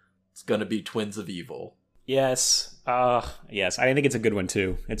massacre. It's going to be Twins of Evil. Yes. Yes. I think it's a good one,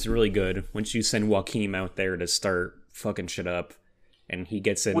 too. It's really good. Once you send Joaquin out there to start fucking shit up, and he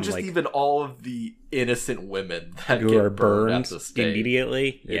gets in, even all of the innocent women that who get are burned at burned the stake.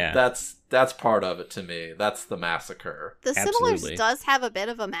 Immediately. Yeah. That's part of it to me. That's the massacre. The Similars does have a bit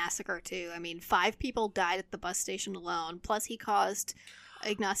of a massacre, too. I mean, 5 people died at the bus station alone. Plus,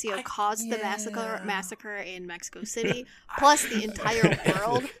 Ignacio caused the massacre in Mexico City. Plus, the entire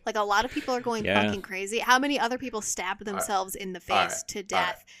world. Like, a lot of people are going fucking crazy. How many other people stabbed themselves in the face to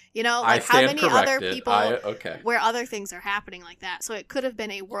death? You know, like, how many other people where other things are happening like that? So it could have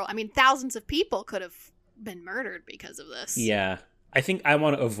been a world. I mean, thousands of people could have been murdered because of this. Yeah. I think I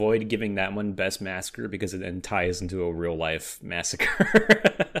want to avoid giving that one Best Massacre because it then ties into a real life massacre.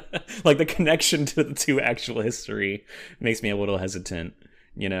 Like, the connection to the two actual history makes me a little hesitant,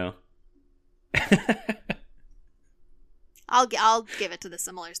 you know? I'll give it to the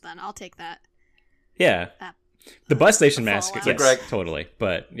similars then. I'll take that. Yeah. The bus station the massacre, fallout. yes, Greg- totally.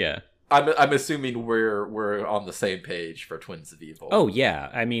 But yeah. I'm assuming we're on the same page for Twins of Evil. Oh yeah.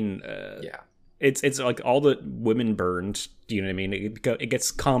 I mean, yeah. it's like all the women burned. Do you know what I mean? It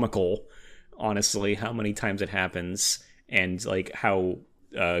gets comical, honestly, how many times it happens, and like how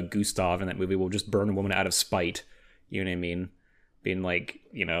Gustav in that movie will just burn a woman out of spite. You know what I mean? Being like,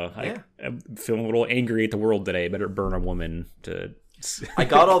 I'm feeling a little angry at the world today. Better burn a woman to. I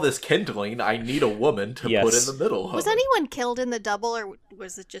got all this kindling. I need a woman to Yes. put in the middle. Was of it. anyone killed in the double, or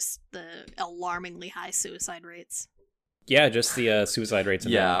was it just the alarmingly high suicide rates? Yeah, just the suicide rates.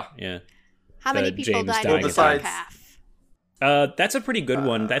 In Yeah. there. Yeah. How many James people died dying in the at back the- half? That's a pretty good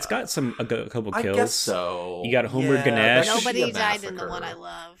one. That's got a couple kills. I guess so. You got Homer Yeah, Ganesh. that should be Nobody a died in the massacre. one I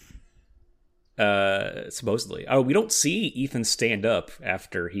love. Supposedly. Oh, we don't see Ethan stand up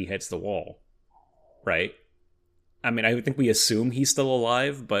after he hits the wall, right? I mean, I think we assume he's still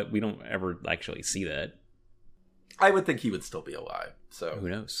alive, but we don't ever actually see that. I would think he would still be alive. So Who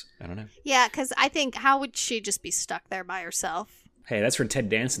knows? I don't know. Yeah, because I think, how would she just be stuck there by herself? Hey, that's for Ted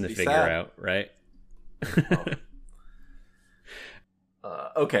Danson to Be figure sad. out, right?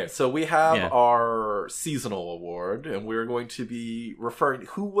 Okay, so we have Yeah. our seasonal award, and we're going to be referring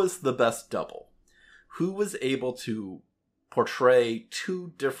who was the best double, who was able to portray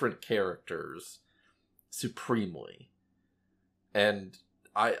two different characters supremely. And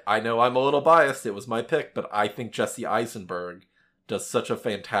I know I'm a little biased, it was my pick, but I think Jesse Eisenberg does such a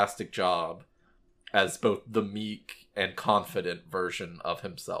fantastic job as both the meek and confident version of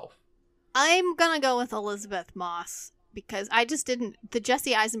himself. I'm gonna go with Elizabeth Moss because I just didn't. The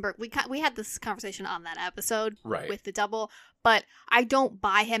Jesse Eisenberg, we had this conversation on that episode Right. with the double, but I don't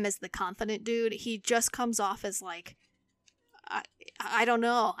buy him as the confident dude. He just comes off as like, I don't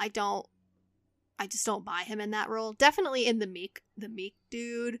know. I just don't buy him in that role. Definitely in the meek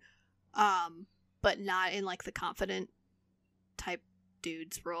dude, but not in like the confident type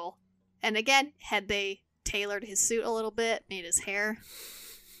dude's role. And again, had they tailored his suit a little bit, made his hair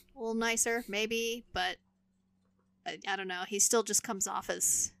a little nicer, maybe, but I don't know. He still just comes off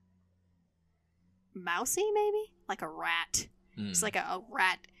as mousy, maybe? Like a rat. It's like a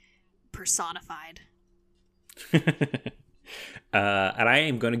rat personified. And I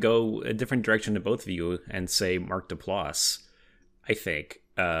am going to go a different direction to both of you and say Mark Duplass, I think,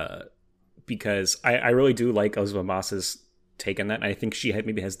 because I really do like Elizabeth Moss's take on that. And I think she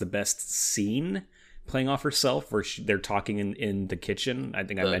maybe has the best scene playing off herself where they're talking in the kitchen. I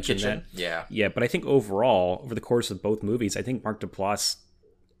think I mentioned that. Yeah. Yeah, but I think overall, over the course of both movies, I think Mark Duplass,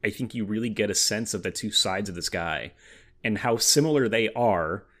 I think you really get a sense of the two sides of this guy and how similar they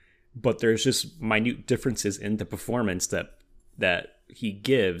are, but there's just minute differences in the performance that he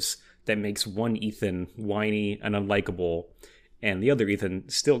gives that makes one Ethan whiny and unlikable, and the other Ethan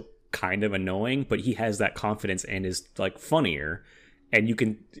still kind of annoying, but he has that confidence and is like funnier. And you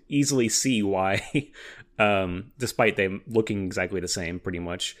can easily see why, despite them looking exactly the same, pretty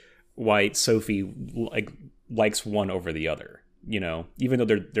much, why Sophie likes one over the other. You know, even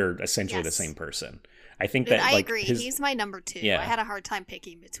though they're essentially the Yes. same person. I think But that I like agree. He's my number 2. Yeah. I had a hard time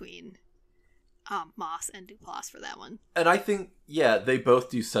picking between Moss and Duplass for that one. And I think, yeah, they both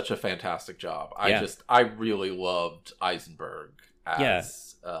do such a fantastic job. Yeah. I really loved Eisenberg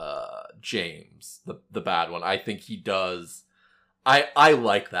as James, the bad one. I think he does. I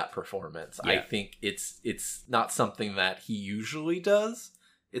like that performance. Yeah. I think it's not something that he usually does.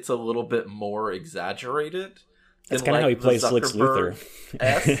 It's a little bit more exaggerated. That's than, kind of how he the plays Lex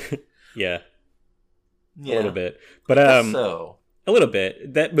Zuckerberg-esque. Luthor. Yeah, Yeah, a little bit, I but guess so a little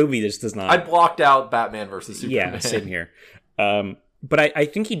bit. That movie just does not. I blocked out Batman versus Superman. Yeah, same here. But I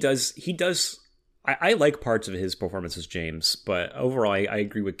think he does. I like parts of his performance as James, but overall, I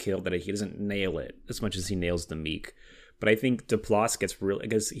agree with Kill that he doesn't nail it as much as he nails the meek. But I think Duplass gets really,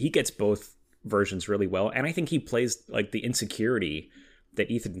 because he gets both versions really well, and I think he plays like the insecurity that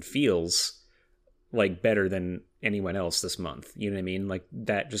Ethan feels like better than anyone else this month. You know what I mean? Like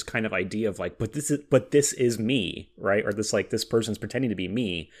that just kind of idea of like, but this is me, right? Or this person's pretending to be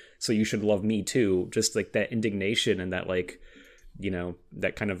me, so you should love me too. Just like that indignation and that like, you know,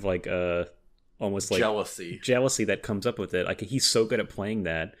 that kind of like almost like jealousy that comes up with it. Like he's so good at playing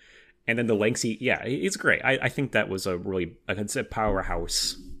that. And then the lengths it's great. I think that was a really, it's a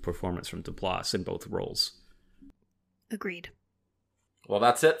powerhouse performance from Duplass in both roles. Agreed. Well,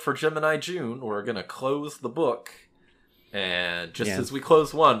 that's it for Gemini June. We're going to close the book. And just Yeah. as we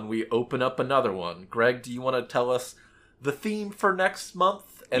close one, we open up another one. Greg, do you want to tell us the theme for next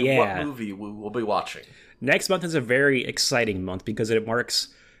month and what movie we will be watching? Next month is a very exciting month because it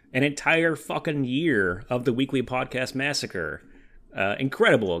marks An entire fucking year of the Weekly Podcast Massacre.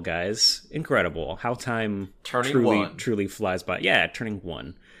 Incredible, guys. Incredible. How time truly flies by. Yeah, turning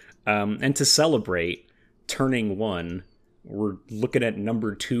 1. And to celebrate turning 1, we're looking at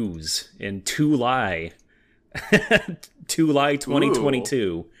number 2s in July. July 2022.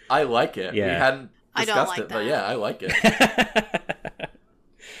 Ooh, I like it. Yeah. We hadn't I don't discussed like it, that. but yeah, I like it.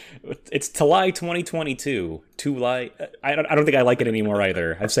 It's July 2022. July. I don't think I like it anymore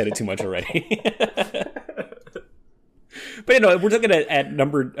either. I've said it too much already. But we're looking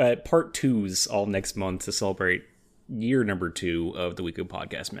at part 2s all next month to celebrate year number 2 of the Weekly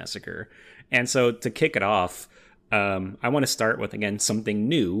Podcast Massacre. And so to kick it off, I want to start with, again, something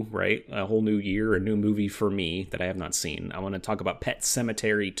new, right? A whole new year, a new movie for me that I have not seen. I want to talk about Pet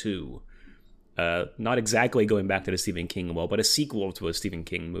Sematary 2. Not exactly going back to the Stephen King well, but a sequel to a Stephen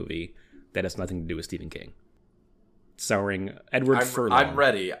King movie that has nothing to do with Stephen King. Starring Edward Furlong. I'm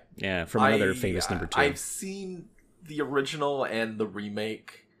ready. Yeah, from another famous number 2. I've seen the original and the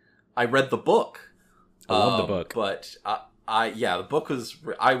remake. I read the book. I love the book. But the book was...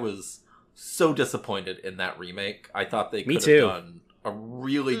 I was so disappointed in that remake. I thought they could have done a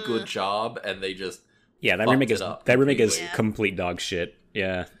really good job, and they just that remake is complete dog shit.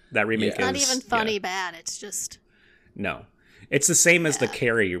 Yeah, that remake is not even funny bad. It's just no. It's the same as the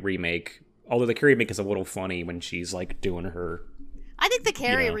Carrie remake. Although the Carrie remake is a little funny when she's like doing her. I think the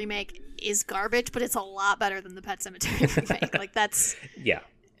Carrie remake is garbage, but it's a lot better than the Pet Sematary remake. Like that's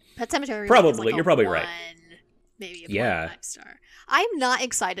Pet Sematary remake probably is like you're probably right. Maybe a 0.5 star. I'm not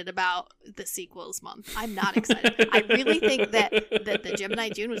excited about the sequels month. I'm not excited. I really think that the Gemini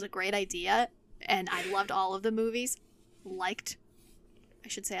June was a great idea, and I loved all of the movies. I liked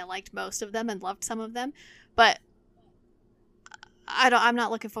most of them and loved some of them, but I'm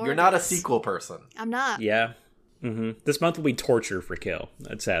not looking forward. You're not to a sequel person. I'm not. Yeah. Mm-hmm. This month will be torture for Kill.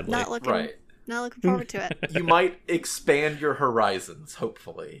 Sadly. Not looking forward to it. You might expand your horizons.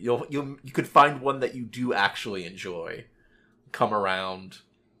 Hopefully, you could find one that you do actually enjoy. Come around.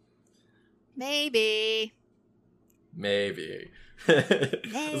 Maybe.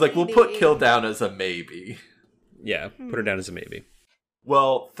 It's like we'll put Kill down as a maybe. Yeah, put her down as a maybe.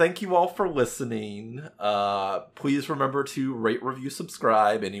 Well, thank you all for listening. Please remember to rate, review,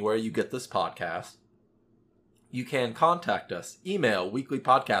 subscribe anywhere you get this podcast. You can contact us. Email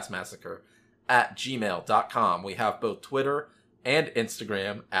weeklypodcastmassacre@gmail.com. We have both Twitter and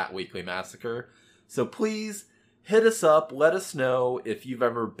Instagram @weeklymassacre. So please hit us up. Let us know if you've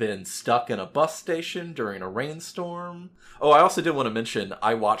ever been stuck in a bus station during a rainstorm. Oh, I also did want to mention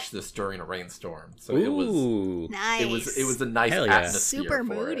I watched this during a rainstorm, so it was nice. It was a nice atmosphere. Super for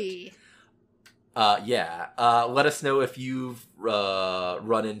moody. It. Let us know if you've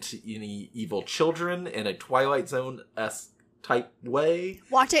run into any evil children in a Twilight Zone-esque type way.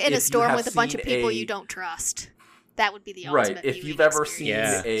 Watch it in a storm with a bunch of people you don't trust. That would be the ultimate Right, if you've ever seen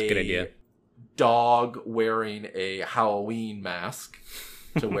that's a good idea. Dog wearing a Halloween mask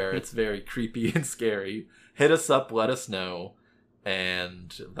to where it's very creepy and scary, hit us up, let us know,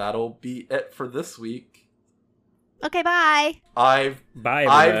 and that'll be it for this week. Okay, bye. I've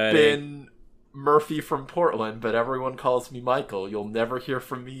everybody. been Murphy from Portland, but everyone calls me Michael. You'll never hear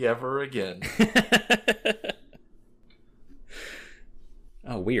from me ever again.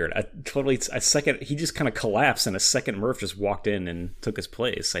 Oh, weird. He just kind of collapsed and a second Murph just walked in and took his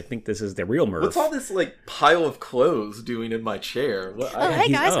place. I think this is the real Murph. What's all this, pile of clothes doing in my chair? Hey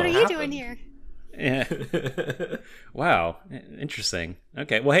guys, what are you doing here? Yeah. Wow. Interesting.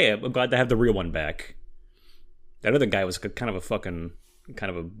 Okay, well, hey, I'm glad to have the real one back. That other guy was kind of a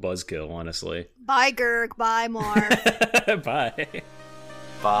buzzkill, honestly. Bye, Gerg. Bye, Marv. Bye.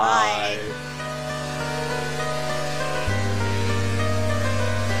 Bye.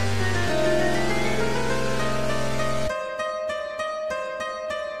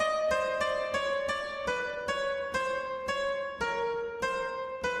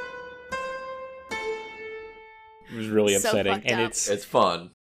 It was really upsetting, fucked and up. It's fun.